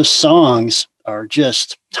 And those songs are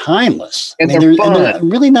just timeless. And they're fun. And they're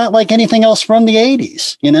really not like anything else from the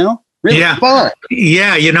 80s, Really fun.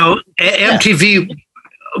 Yeah, MTV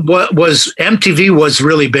was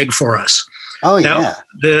really big for us. Oh, yeah.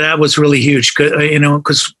 That was really huge,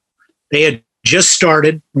 because they had just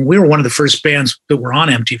started. We were one of the first bands that were on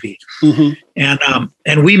MTV. Mm-hmm.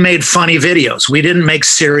 And we made funny videos. We didn't make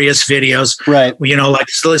serious videos. Right. Like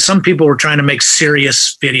some people were trying to make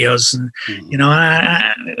serious videos. And,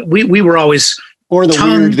 we were always... Or the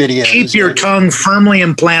weird videos. Keep your tongue firmly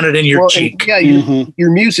implanted in your cheek. Yeah,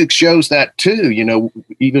 your music shows that too. Your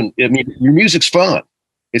music's fun.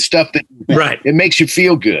 It's stuff that it makes you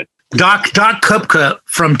feel good. Doc Kupka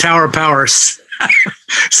from Tower of Power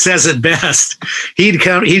says it best. He'd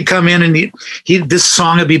come in and this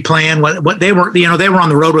song would be playing. What they were, they were on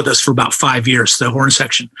the road with us for about 5 years. The horn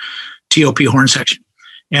section, TOP horn section,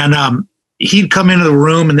 and he'd come into the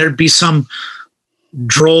room and there'd be some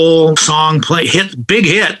droll song big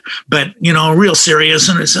hit, but real serious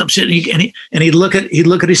and some shit. And he'd look at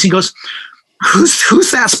us. He goes,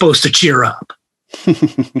 "Who's that supposed to cheer up?"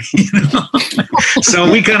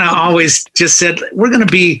 So we kind of always just said, we're going to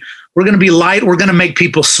be light. We're going to make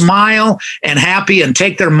people smile and happy and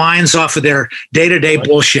take their minds off of their day-to-day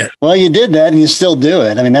bullshit. Well, you did that and you still do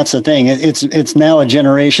it. I mean, that's the thing. It's now a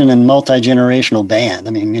generation and multi-generational band.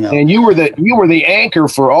 I mean, And you were the anchor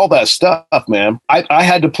for all that stuff, man. I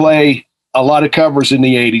had to play a lot of covers in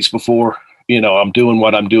the 80s before, I'm doing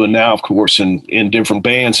what I'm doing now, of course, in different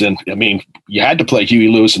bands. And I mean, you had to play Huey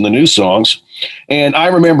Lewis and the News songs. And I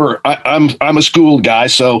remember I'm a school guy,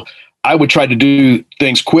 so I would try to do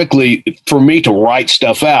things quickly for me to write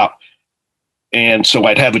stuff out. And so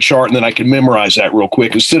I'd have a chart and then I could memorize that real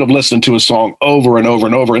quick instead of listening to a song over and over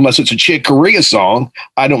and over. Unless it's a Chick Corea song,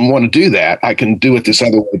 I don't want to do that. I can do it this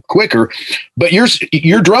other way quicker. But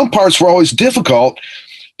your drum parts were always difficult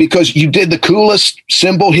because you did the coolest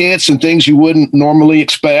cymbal hits and things you wouldn't normally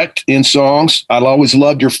expect in songs. I always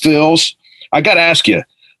loved your fills. I got to ask you, a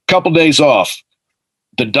couple days off,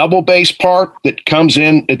 the double bass part that comes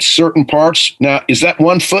in at certain parts. Now, is that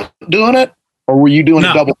one foot doing it or were you doing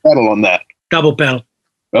a double pedal on that? Double pedal.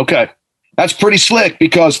 Okay. That's pretty slick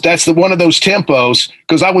because that's one of those tempos.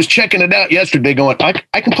 Because I was checking it out yesterday going,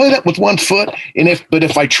 I can play that with 1 foot. But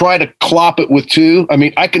if I try to clop it with 2, I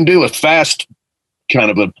mean, I can do a fast kind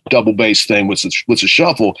of a double bass thing with a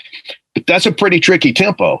shuffle, but that's a pretty tricky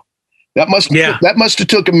tempo. That must have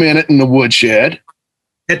took a minute in the woodshed.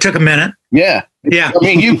 It took a minute. Yeah. Yeah. I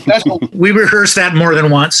mean, we rehearsed that more than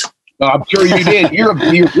once. I'm sure you did. You're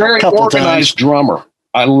a very organized drummer.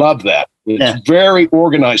 I love that. It's very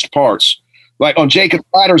organized parts. Like on Jacob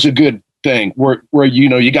Ryder's a good thing where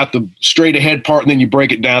you got the straight ahead part and then you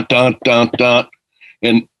break it down, dun, dun, dun.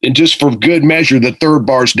 And just for good measure, the third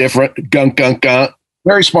bar's different. Gunk, gunk, gunk.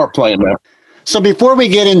 Very smart playing, man. So before we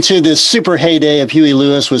get into this super heyday of Huey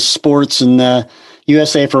Lewis with sports and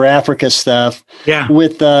USA for Africa stuff,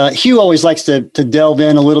 with Hugh always likes to delve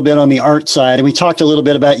in a little bit on the art side. And we talked a little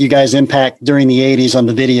bit about you guys' impact during the 80s on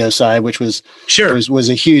the video side, which was was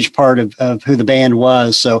a huge part of who the band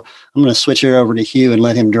was. So I'm going to switch it over to Hugh and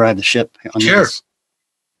let him drive the ship on this.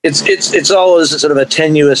 It's always sort of a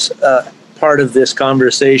tenuous part of this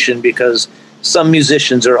conversation because some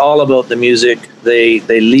musicians are all about the music. They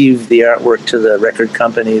leave the artwork to the record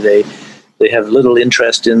company. They have little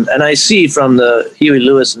interest in, and I see from the Huey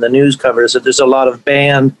Lewis and the news covers that there's a lot of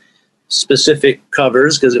band specific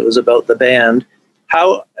covers because it was about the band.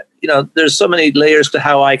 How, there's so many layers to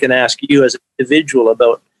how I can ask you as an individual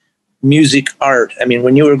about music art. I mean,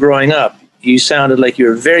 when you were growing up, you sounded like you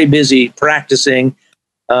were very busy practicing,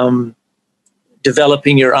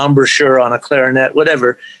 developing your embouchure on a clarinet,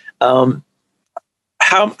 whatever. How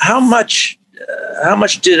much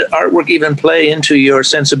did artwork even play into your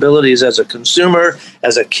sensibilities as a consumer,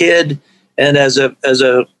 as a kid, and as a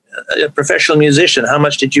professional musician? How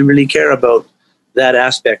much did you really care about that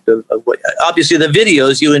aspect of what? Obviously, the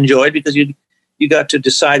videos you enjoyed because you got to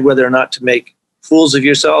decide whether or not to make fools of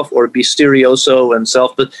yourself or be serioso and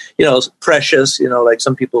precious, like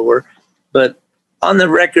some people were. But on the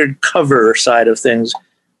record cover side of things,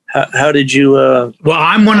 how did you? Well,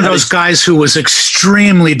 I'm one of those guys who was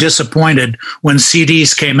extremely disappointed when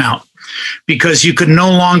CDs came out because you could no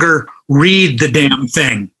longer read the damn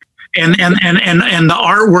thing, and the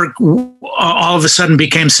artwork all of a sudden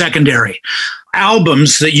became secondary.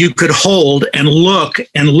 Albums that you could hold and look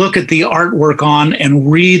at the artwork on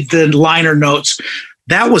and read the liner notes,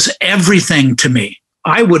 that was everything to me.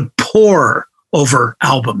 I would pore over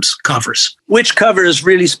albums covers. Which covers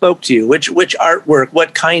really spoke to you? Which artwork?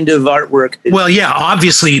 What kind of artwork? Well, yeah,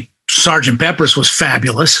 obviously Sgt. Pepper's was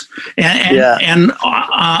fabulous, and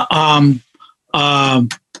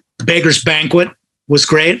Beggar's Banquet was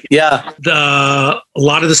great. Yeah, a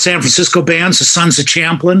lot of the San Francisco bands, the Sons of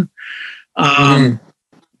Champlin. I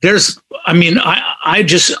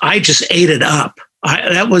just ate it up.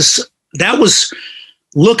 That was.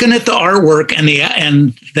 Looking at the artwork and the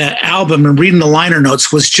album and reading the liner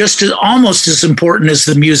notes was just almost as important as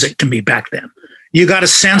the music to me back then. You got a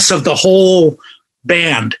sense of the whole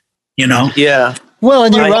band, Yeah. Well,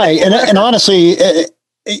 and you're right, and honestly,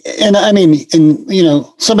 and I mean,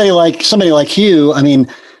 somebody like Hugh. I mean,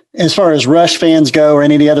 as far as Rush fans go, or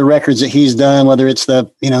any of the other records that he's done, whether it's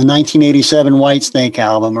the 1987 Whitesnake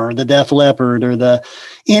album or the Def Leppard or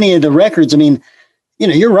any of the records, I mean.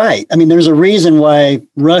 You're right. I mean, there's a reason why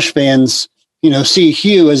Rush fans, see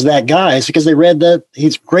Hugh as that guy. It's because they read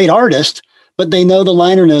he's a great artist, but they know the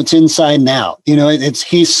liner notes inside and out.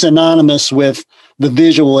 He's synonymous with the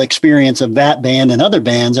visual experience of that band and other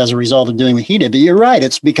bands as a result of doing what he did. But you're right.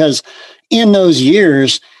 It's because in those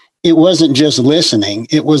years, it wasn't just listening.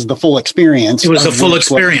 It was the full experience. It was the full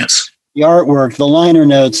experience. The artwork, the liner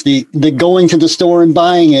notes, the going to the store and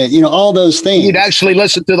buying it, all those things. You'd actually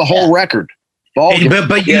listen to the whole record. But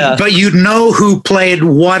you'd know who played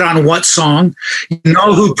what on what song. You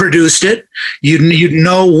know who produced it. You'd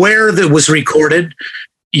know where that was recorded.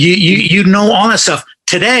 You know all that stuff.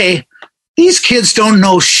 Today, these kids don't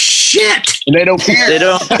know shit. And they don't care. They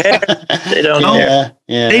don't care. They don't care.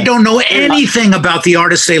 Yeah. They don't know anything about the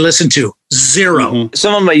artists they listen to. Zero. Mm-hmm.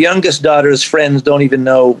 Some of my youngest daughter's friends don't even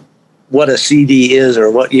know what a CD is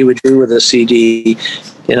or what you would do with a CD.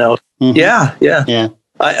 Mm-hmm. Yeah.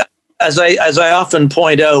 As I often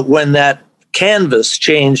point out, when that canvas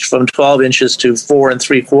changed from 12 inches to 4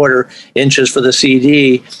 3/4 inches for the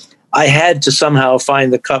CD, I had to somehow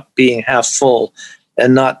find the cup being half full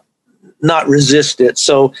and not resist it.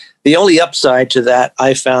 So the only upside to that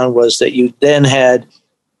I found was that you then had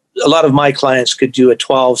a lot of my clients could do a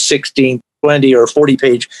 12, 16, 20 or 40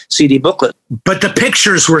 page CD booklet. But the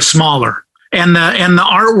pictures were smaller. And the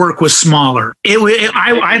artwork was smaller.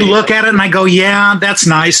 I'd look at it and I go, yeah, that's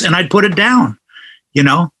nice, and I'd put it down.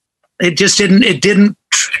 It just didn't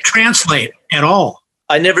translate at all.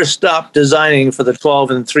 I never stopped designing for the 12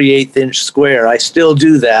 3/8 inch square. I still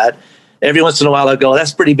do that. Every once in a while I go,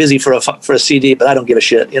 that's pretty busy for a CD, but I don't give a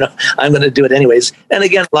shit. I'm going to do it anyways. And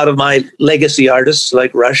again, a lot of my legacy artists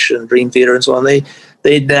like Rush and Dream Theater and so on, they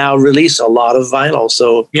now release a lot of vinyl.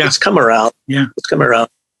 So It's come around. Yeah, it's come around.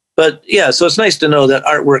 But so it's nice to know that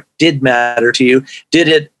artwork did matter to you.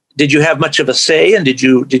 Did you have much of a say, and did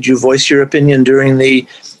you voice your opinion during the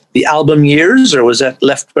album years, or was that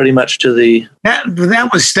left pretty much to the?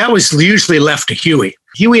 That was usually left to Huey.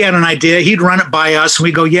 Huey had an idea. He'd run it by us, and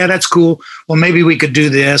we'd go, yeah, that's cool. Well, maybe we could do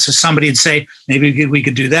this. Or somebody would say, maybe we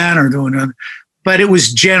could do that or do another. But it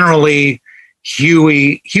was generally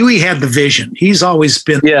Huey. Huey had the vision. He's always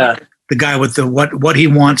been the guy with the what he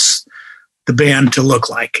wants the band to look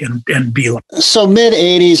like and be like. So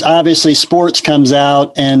mid-'80s, obviously sports comes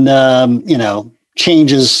out and,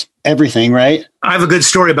 changes everything, right? I have a good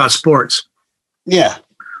story about sports. Yeah.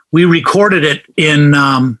 We recorded it in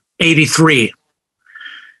 83,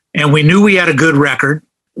 and we knew we had a good record.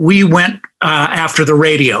 We went after the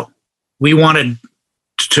radio. We wanted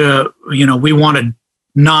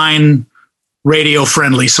 9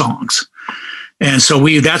 radio-friendly songs. And so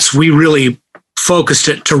we really focused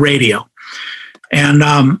it to radio.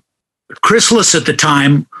 And Chrysalis at the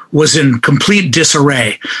time was in complete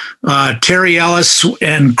disarray. Terry Ellis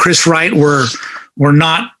and Chris Wright were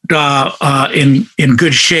not in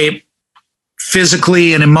good shape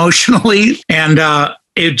physically and emotionally, and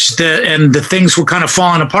the things were kind of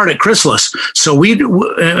falling apart at Chrysalis. So we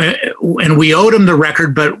owed him the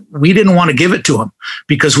record, but we didn't want to give it to him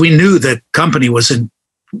because we knew the company was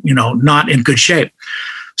not in good shape.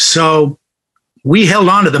 So we held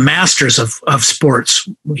on to the masters of sports.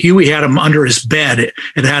 Huey had them under his bed.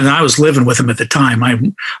 And I was living with him at the time. I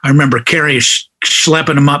remember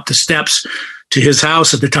schlepping him up the steps to his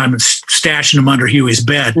house at the time and stashing him under Huey's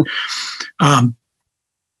bed.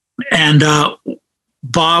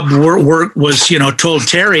 Bob was, told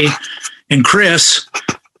Terry and Chris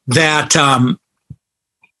that,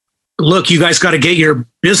 look, you guys got to get your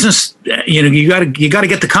business, you got to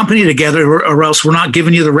get the company together or else we're not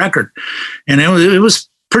giving you the record. And it was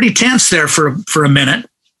pretty tense there for a minute.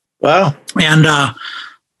 Wow. And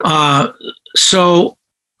so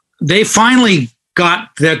they finally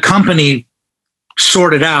got the company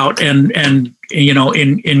sorted out and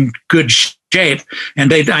in good shape.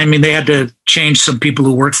 And they had to change some people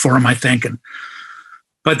who worked for them, I think.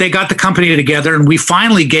 But they got the company together, and we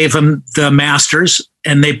finally gave them the masters,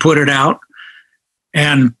 and they put it out.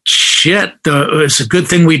 And it's a good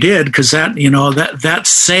thing we did, because that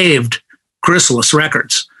saved Chrysalis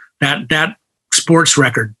Records, that sports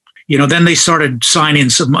record. Then they started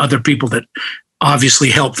signing some other people that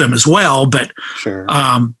obviously helped them as well. But sure,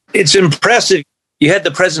 it's impressive. You had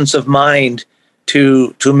the presence of mind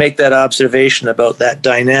to make that observation about that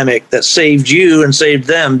dynamic that saved you and saved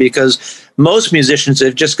them, because most musicians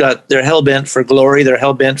have just they're hell-bent for glory, they're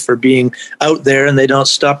hell-bent for being out there, and they don't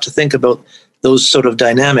stop to think about those sort of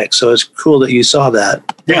dynamics. So it's cool that you saw that,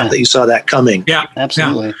 that you saw that coming. Yeah,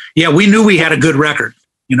 absolutely. Yeah, we knew we had a good record.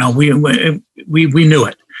 We knew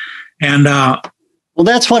it. And well,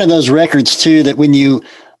 that's one of those records too, that when you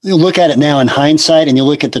look at it now in hindsight and you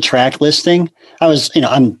look at the track listing,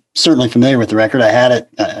 I'm certainly familiar with the record. I had it,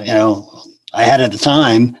 I had it at the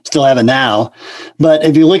time, still have it now. But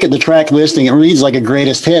if you look at the track listing, it reads like a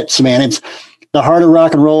greatest hits, man. It's The Heart of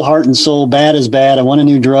Rock and Roll, Heart and Soul, Bad is Bad, I Want a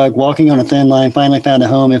New Drug, Walking on a Thin Line, Finally Found a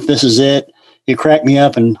Home, If This Is It, You Crack Me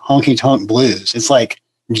Up, and Honky Tonk Blues. It's like,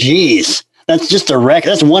 geez, that's just a record.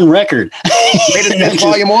 That's one record. That's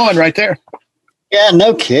volume 1 right there. Yeah,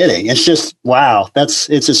 no kidding. It's just, wow. It's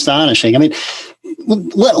astonishing. I mean,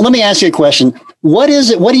 let me ask you a question. What is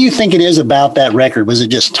it? What do you think it is about that record? Was it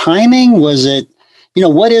just timing? Was it,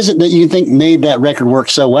 what is it that you think made that record work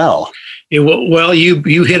so well? Well, you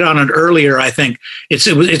hit on it earlier. I think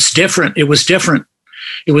it's different. It was different.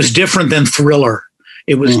 It was different than Thriller.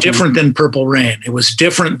 It was different than Purple Rain. It was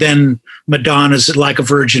different than Madonna's Like a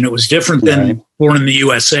Virgin. It was different than Born in the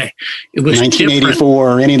USA. It was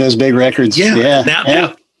 1984 or any of those big records.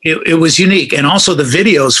 Yeah. It was unique. And also the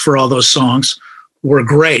videos for all those songs were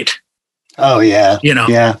great. Oh, yeah.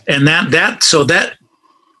 And that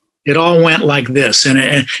it all went like this.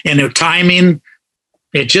 And the timing,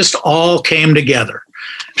 it just all came together.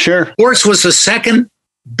 Sure. Horse was the second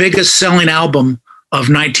biggest selling album of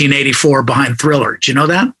 1984 behind Thriller. Do you know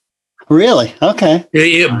that? Really? Okay.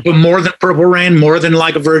 More than Purple Rain, more than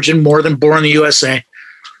Like a Virgin, more than Born in the USA.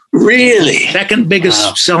 Really? Second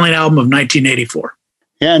biggest selling album of 1984.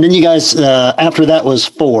 Yeah, and then you guys, after that was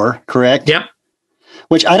 4, correct? Yep.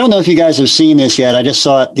 Which I don't know if you guys have seen this yet. I just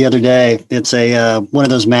saw it the other day. It's a one of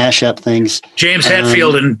those mashup things. James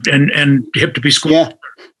Hetfield and Hip to Be Square. Yeah.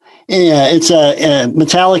 Yeah, it's a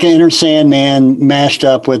Metallica Enter Sandman mashed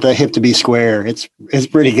up with a Hip to Be Square. It's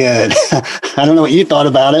pretty good. I don't know what you thought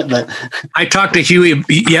about it, but I talked to Huey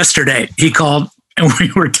yesterday. He called and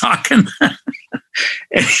we were talking,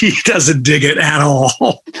 and he doesn't dig it at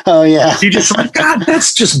all. Oh yeah, he just like, God,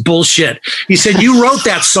 that's just bullshit. He said, you wrote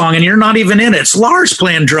that song and you're not even in it. It's Lars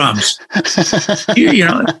playing drums. And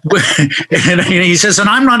he says, and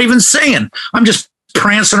I'm not even singing. I'm just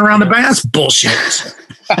prancing around the back. That's bullshit.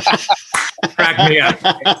 Cracked me up.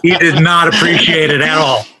 He did not appreciate it at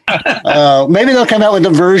all. Maybe they'll come out with a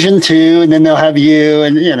version 2, and then they'll have you,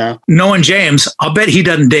 and Knowing James, I'll bet he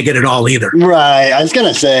doesn't dig it at all either. Right. I was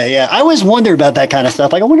gonna say, yeah. I always wonder about that kind of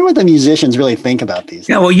stuff. Like, I wonder what the musicians really think about these.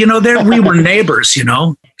 Yeah, well, we were neighbors.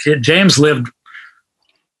 James lived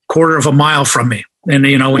quarter of a mile from me, and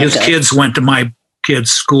his kids went to my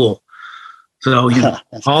kids' school. So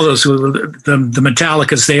all those the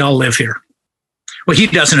Metallicas, they all live here. Well, he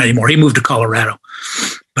doesn't anymore. He moved to Colorado,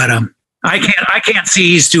 but I can't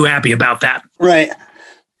see he's too happy about that. Right.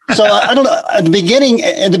 So I don't know. At the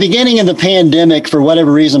beginning of the pandemic, for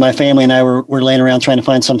whatever reason, my family and I were laying around trying to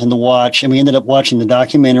find something to watch, and we ended up watching the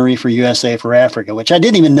documentary for USA for Africa, which I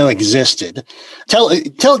didn't even know existed. Tell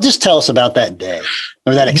us about that day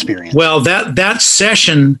or that experience. Well, that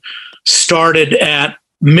session started at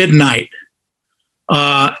midnight.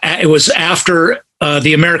 It was after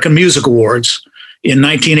the American Music Awards in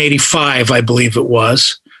 1985, I believe it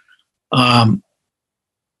was.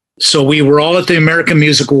 So we were all at the American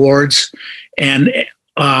Music Awards, and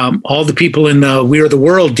all the people in the We Are the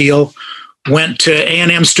World deal went to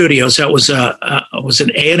A&M Studios. That was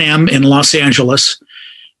an A&M in Los Angeles,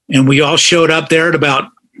 and we all showed up there at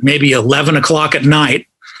about maybe 11 o'clock at night,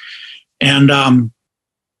 and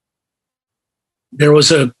there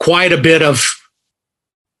was quite a bit of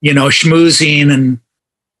schmoozing and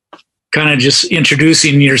kind of just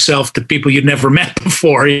introducing yourself to people you'd never met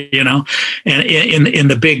before, and in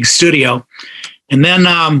the big studio. And then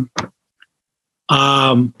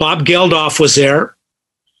Bob Geldof was there,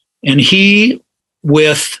 and he,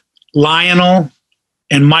 with Lionel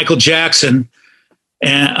and Michael Jackson,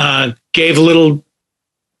 got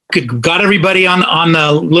everybody on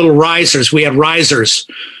the little risers. We had risers,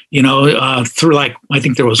 through I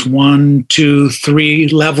think there was 1, 2, 3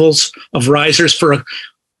 levels of risers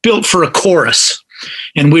built for a chorus,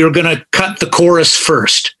 and we were going to cut the chorus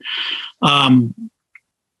first.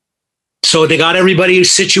 So they got everybody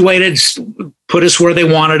situated, put us where they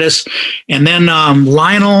wanted us. And then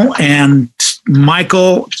Lionel and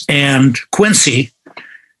Michael and Quincy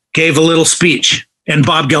gave a little speech, and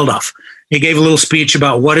Bob Geldof. He gave a little speech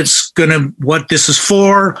about what this is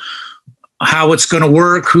for, how it's going to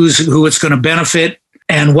work, who it's going to benefit,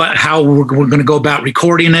 and how we're going to go about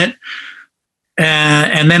recording it.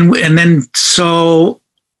 And then so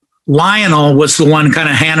Lionel was the one kind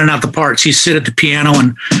of handing out the parts. He'd sit at the piano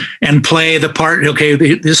and play the part. Okay,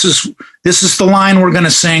 this is the line we're going to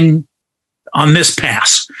sing on this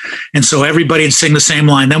pass. And so everybody'd sing the same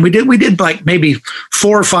line. Then we did like maybe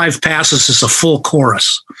 4 or 5 passes as a full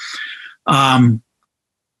chorus of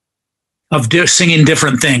singing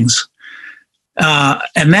different things.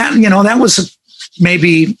 And that was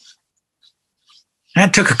maybe.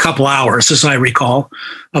 That took a couple hours, as I recall,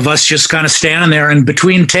 of us just kind of standing there, and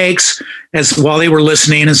between takes, while they were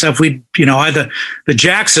listening and stuff, the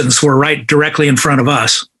Jacksons were right directly in front of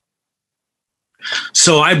us.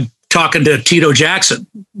 So I'm talking to Tito Jackson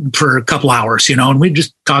for a couple hours, and we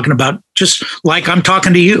just talking about just like I'm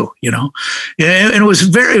talking to you, and it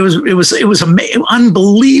was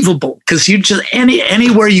unbelievable, because you just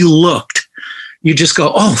anywhere you looked, you just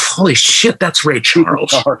go, oh, holy shit, that's Ray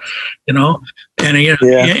Charles, and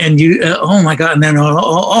and you, oh my God, and then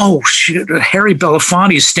oh shit, Harry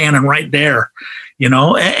Belafonte is standing right there,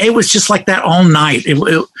 It was just like that all night.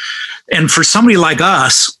 And for somebody like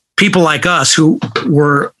us, people like us who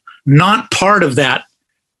were not part of that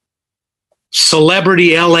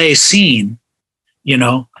celebrity LA scene,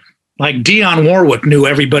 like Dionne Warwick knew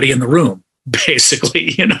everybody in the room,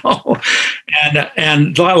 basically, and a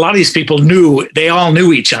lot of these people they all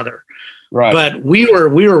knew each other, right? But we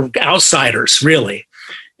were outsiders, really,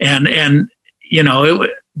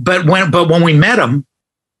 but when we met them,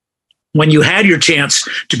 when you had your chance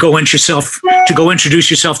to go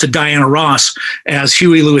introduce yourself to Diana Ross as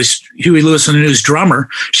Huey Lewis and the News drummer,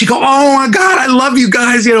 she'd go, "Oh my God, I love you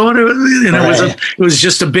guys," and it was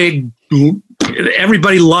just a big.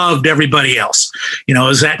 Everybody loved everybody else, it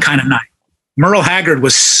was that kind of night. Merle Haggard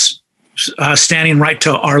was standing right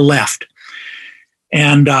to our left,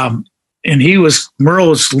 and Merle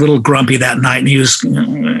was a little grumpy that night, and he was,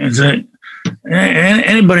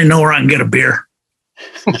 anybody know where I can get a beer?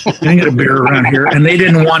 I can get a beer around here, and they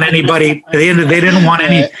didn't want anybody. They didn't want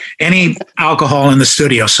any alcohol in the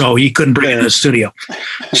studio, so he couldn't bring it in the studio.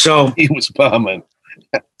 So he was bumming.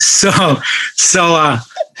 So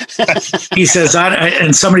he says,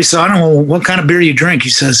 and somebody said, "I don't know what kind of beer you drink." He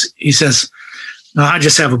says, "No, I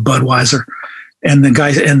just have a Budweiser." And the guy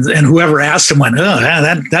and whoever asked him went, "Oh,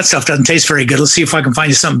 that stuff doesn't taste very good. Let's see if I can find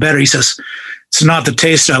you something better." He says, It's not the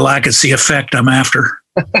taste I like, it's the effect I'm after.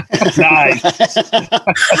 Nice.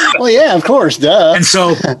 Well, yeah, of course, duh. And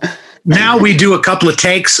so now we do a couple of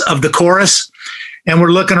takes of the chorus, and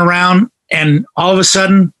we're looking around, and all of a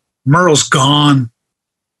sudden, Merle's gone.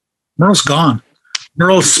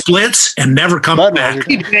 Merle splits and never comes back.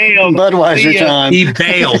 He bailed. Budweiser time. He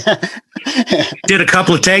bailed. Did a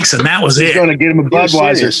couple of takes, and that was He's it. going to get him a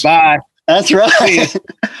Budweiser. Bye. That's right.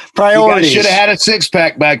 Priorities. Should have had a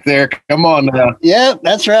 6-pack back there. Come on now. Yeah,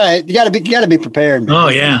 that's right. You got to be prepared, man. Oh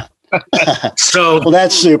yeah. So well,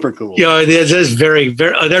 that's super cool. There's very,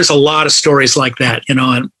 very. There's a lot of stories like that, and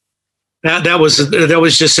that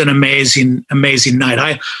was just an amazing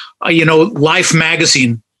night. Life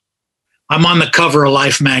magazine. I'm on the cover of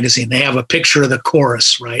Life magazine. They have a picture of the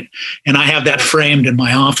chorus, right? And I have that framed in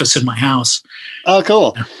my office in my house. Oh,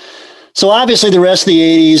 cool. So obviously the rest of the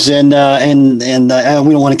 80s and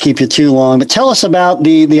we don't want to keep you too long, but tell us about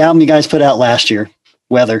the album you guys put out last year,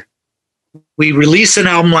 Weather. We released an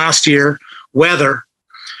album last year, Weather,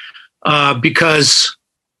 because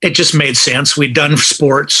it just made sense. We'd done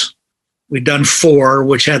sports. We'd done 4,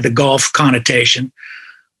 which had the golf connotation.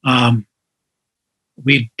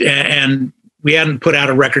 We hadn't put out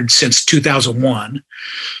a record since 2001.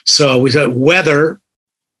 So we said Weather,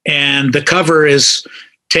 and the cover is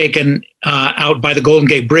taken out by the Golden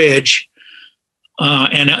Gate Bridge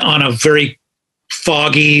and on a very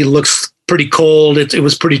foggy, looks pretty cold. It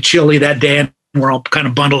was pretty chilly that day, and we're all kind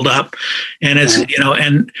of bundled up, and it's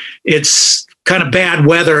and it's kind of bad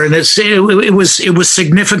weather, and it was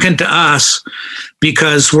significant to us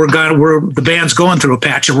because the band's going through a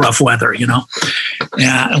patch of rough weather,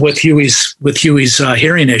 with Huey's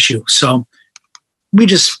hearing issue. So we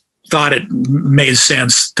just thought it made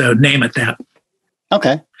sense to name it that.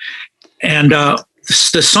 Okay. And the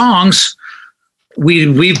songs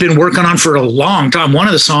we've been working on for a long time. One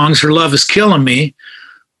of the songs, Her Love Is Killing Me,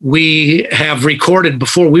 we have recorded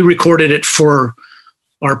before. We recorded it for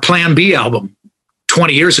our Plan B album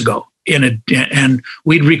 20 years ago and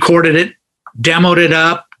we'd recorded it, demoed it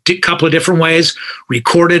up a couple of different ways,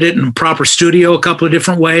 recorded it in a proper studio a couple of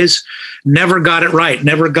different ways, never got it right,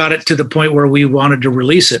 never got it to the point where we wanted to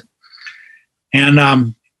release it. And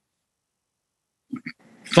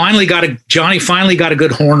Johnny finally got a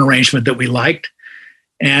good horn arrangement that we liked,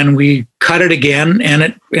 and we cut it again, and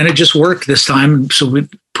it just worked this time. So we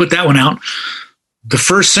put that one out. The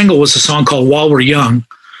first single was a song called While We're Young,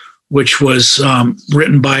 which was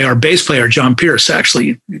written by our bass player, John Pierce.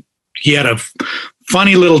 Actually, he had a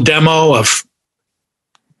funny little demo of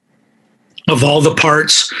all the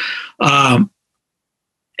parts. And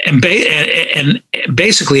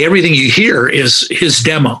basically everything you hear is his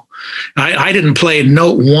demo. I didn't play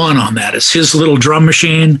note 1 on that. It's his little drum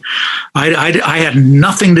machine. I had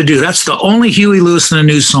nothing to do. That's the only Huey Lewis and the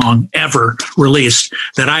News song ever released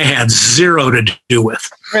that I had zero to do with.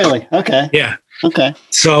 Really? Okay. Yeah. Okay.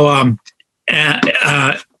 So I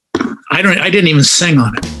didn't even sing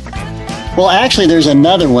on it. Well, actually, there's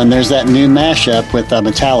another one. There's that new mashup with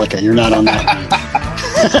Metallica. You're not on that.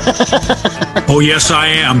 Oh, yes, I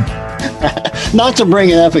am. Not to bring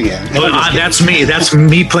it up again. Well, that's me. That's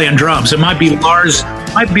me playing drums. It might be Lars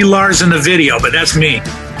in the video, but that's me.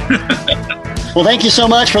 Well, thank you so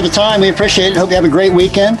much for the time. We appreciate it. Hope you have a great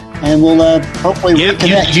weekend, and we'll hopefully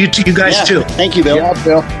reconnect. You guys too. Thank you, Bill. Yeah,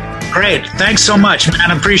 Bill. Great. Thanks so much, man.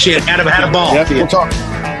 I appreciate it. Had a ball. Yep, we'll talk.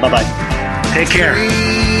 Bye-bye. Take care.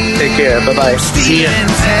 Take care. Bye-bye. See ya.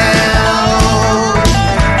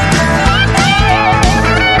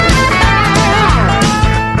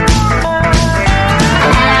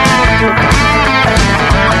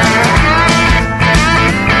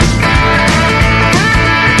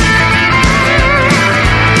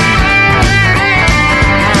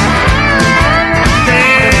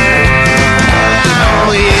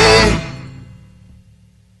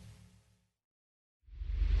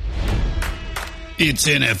 It's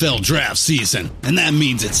NFL draft season, and that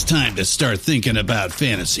means it's time to start thinking about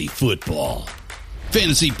fantasy football.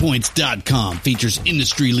 FantasyPoints.com features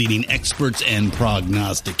industry-leading experts and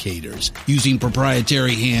prognosticators using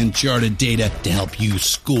proprietary hand-charted data to help you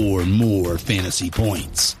score more fantasy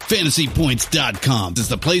points. FantasyPoints.com is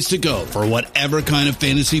the place to go for whatever kind of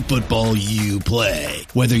fantasy football you play.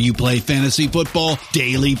 Whether you play fantasy football,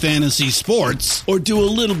 daily fantasy sports, or do a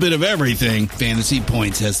little bit of everything, Fantasy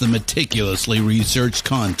Points has the meticulously researched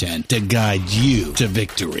content to guide you to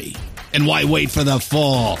victory. And why wait for the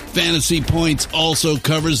fall? Fantasy Points also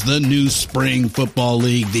covers the new spring football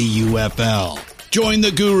league, the UFL. Join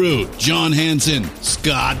the guru, John Hansen,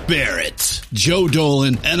 Scott Barrett, Joe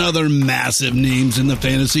Dolan, and other massive names in the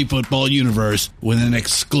fantasy football universe with an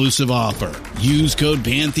exclusive offer. Use code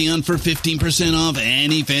Pantheon for 15% off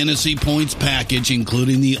any fantasy points package,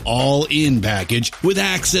 including the all-in package with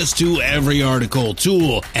access to every article,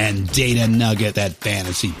 tool, and data nugget that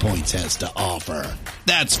Fantasy Points has to offer.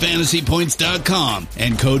 That's fantasypoints.com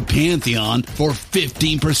and code Pantheon for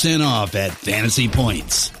 15% off at Fantasy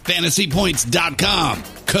Points. Fantasypoints.com.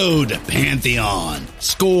 Code Pantheon.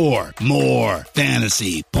 Score more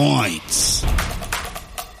fantasy points.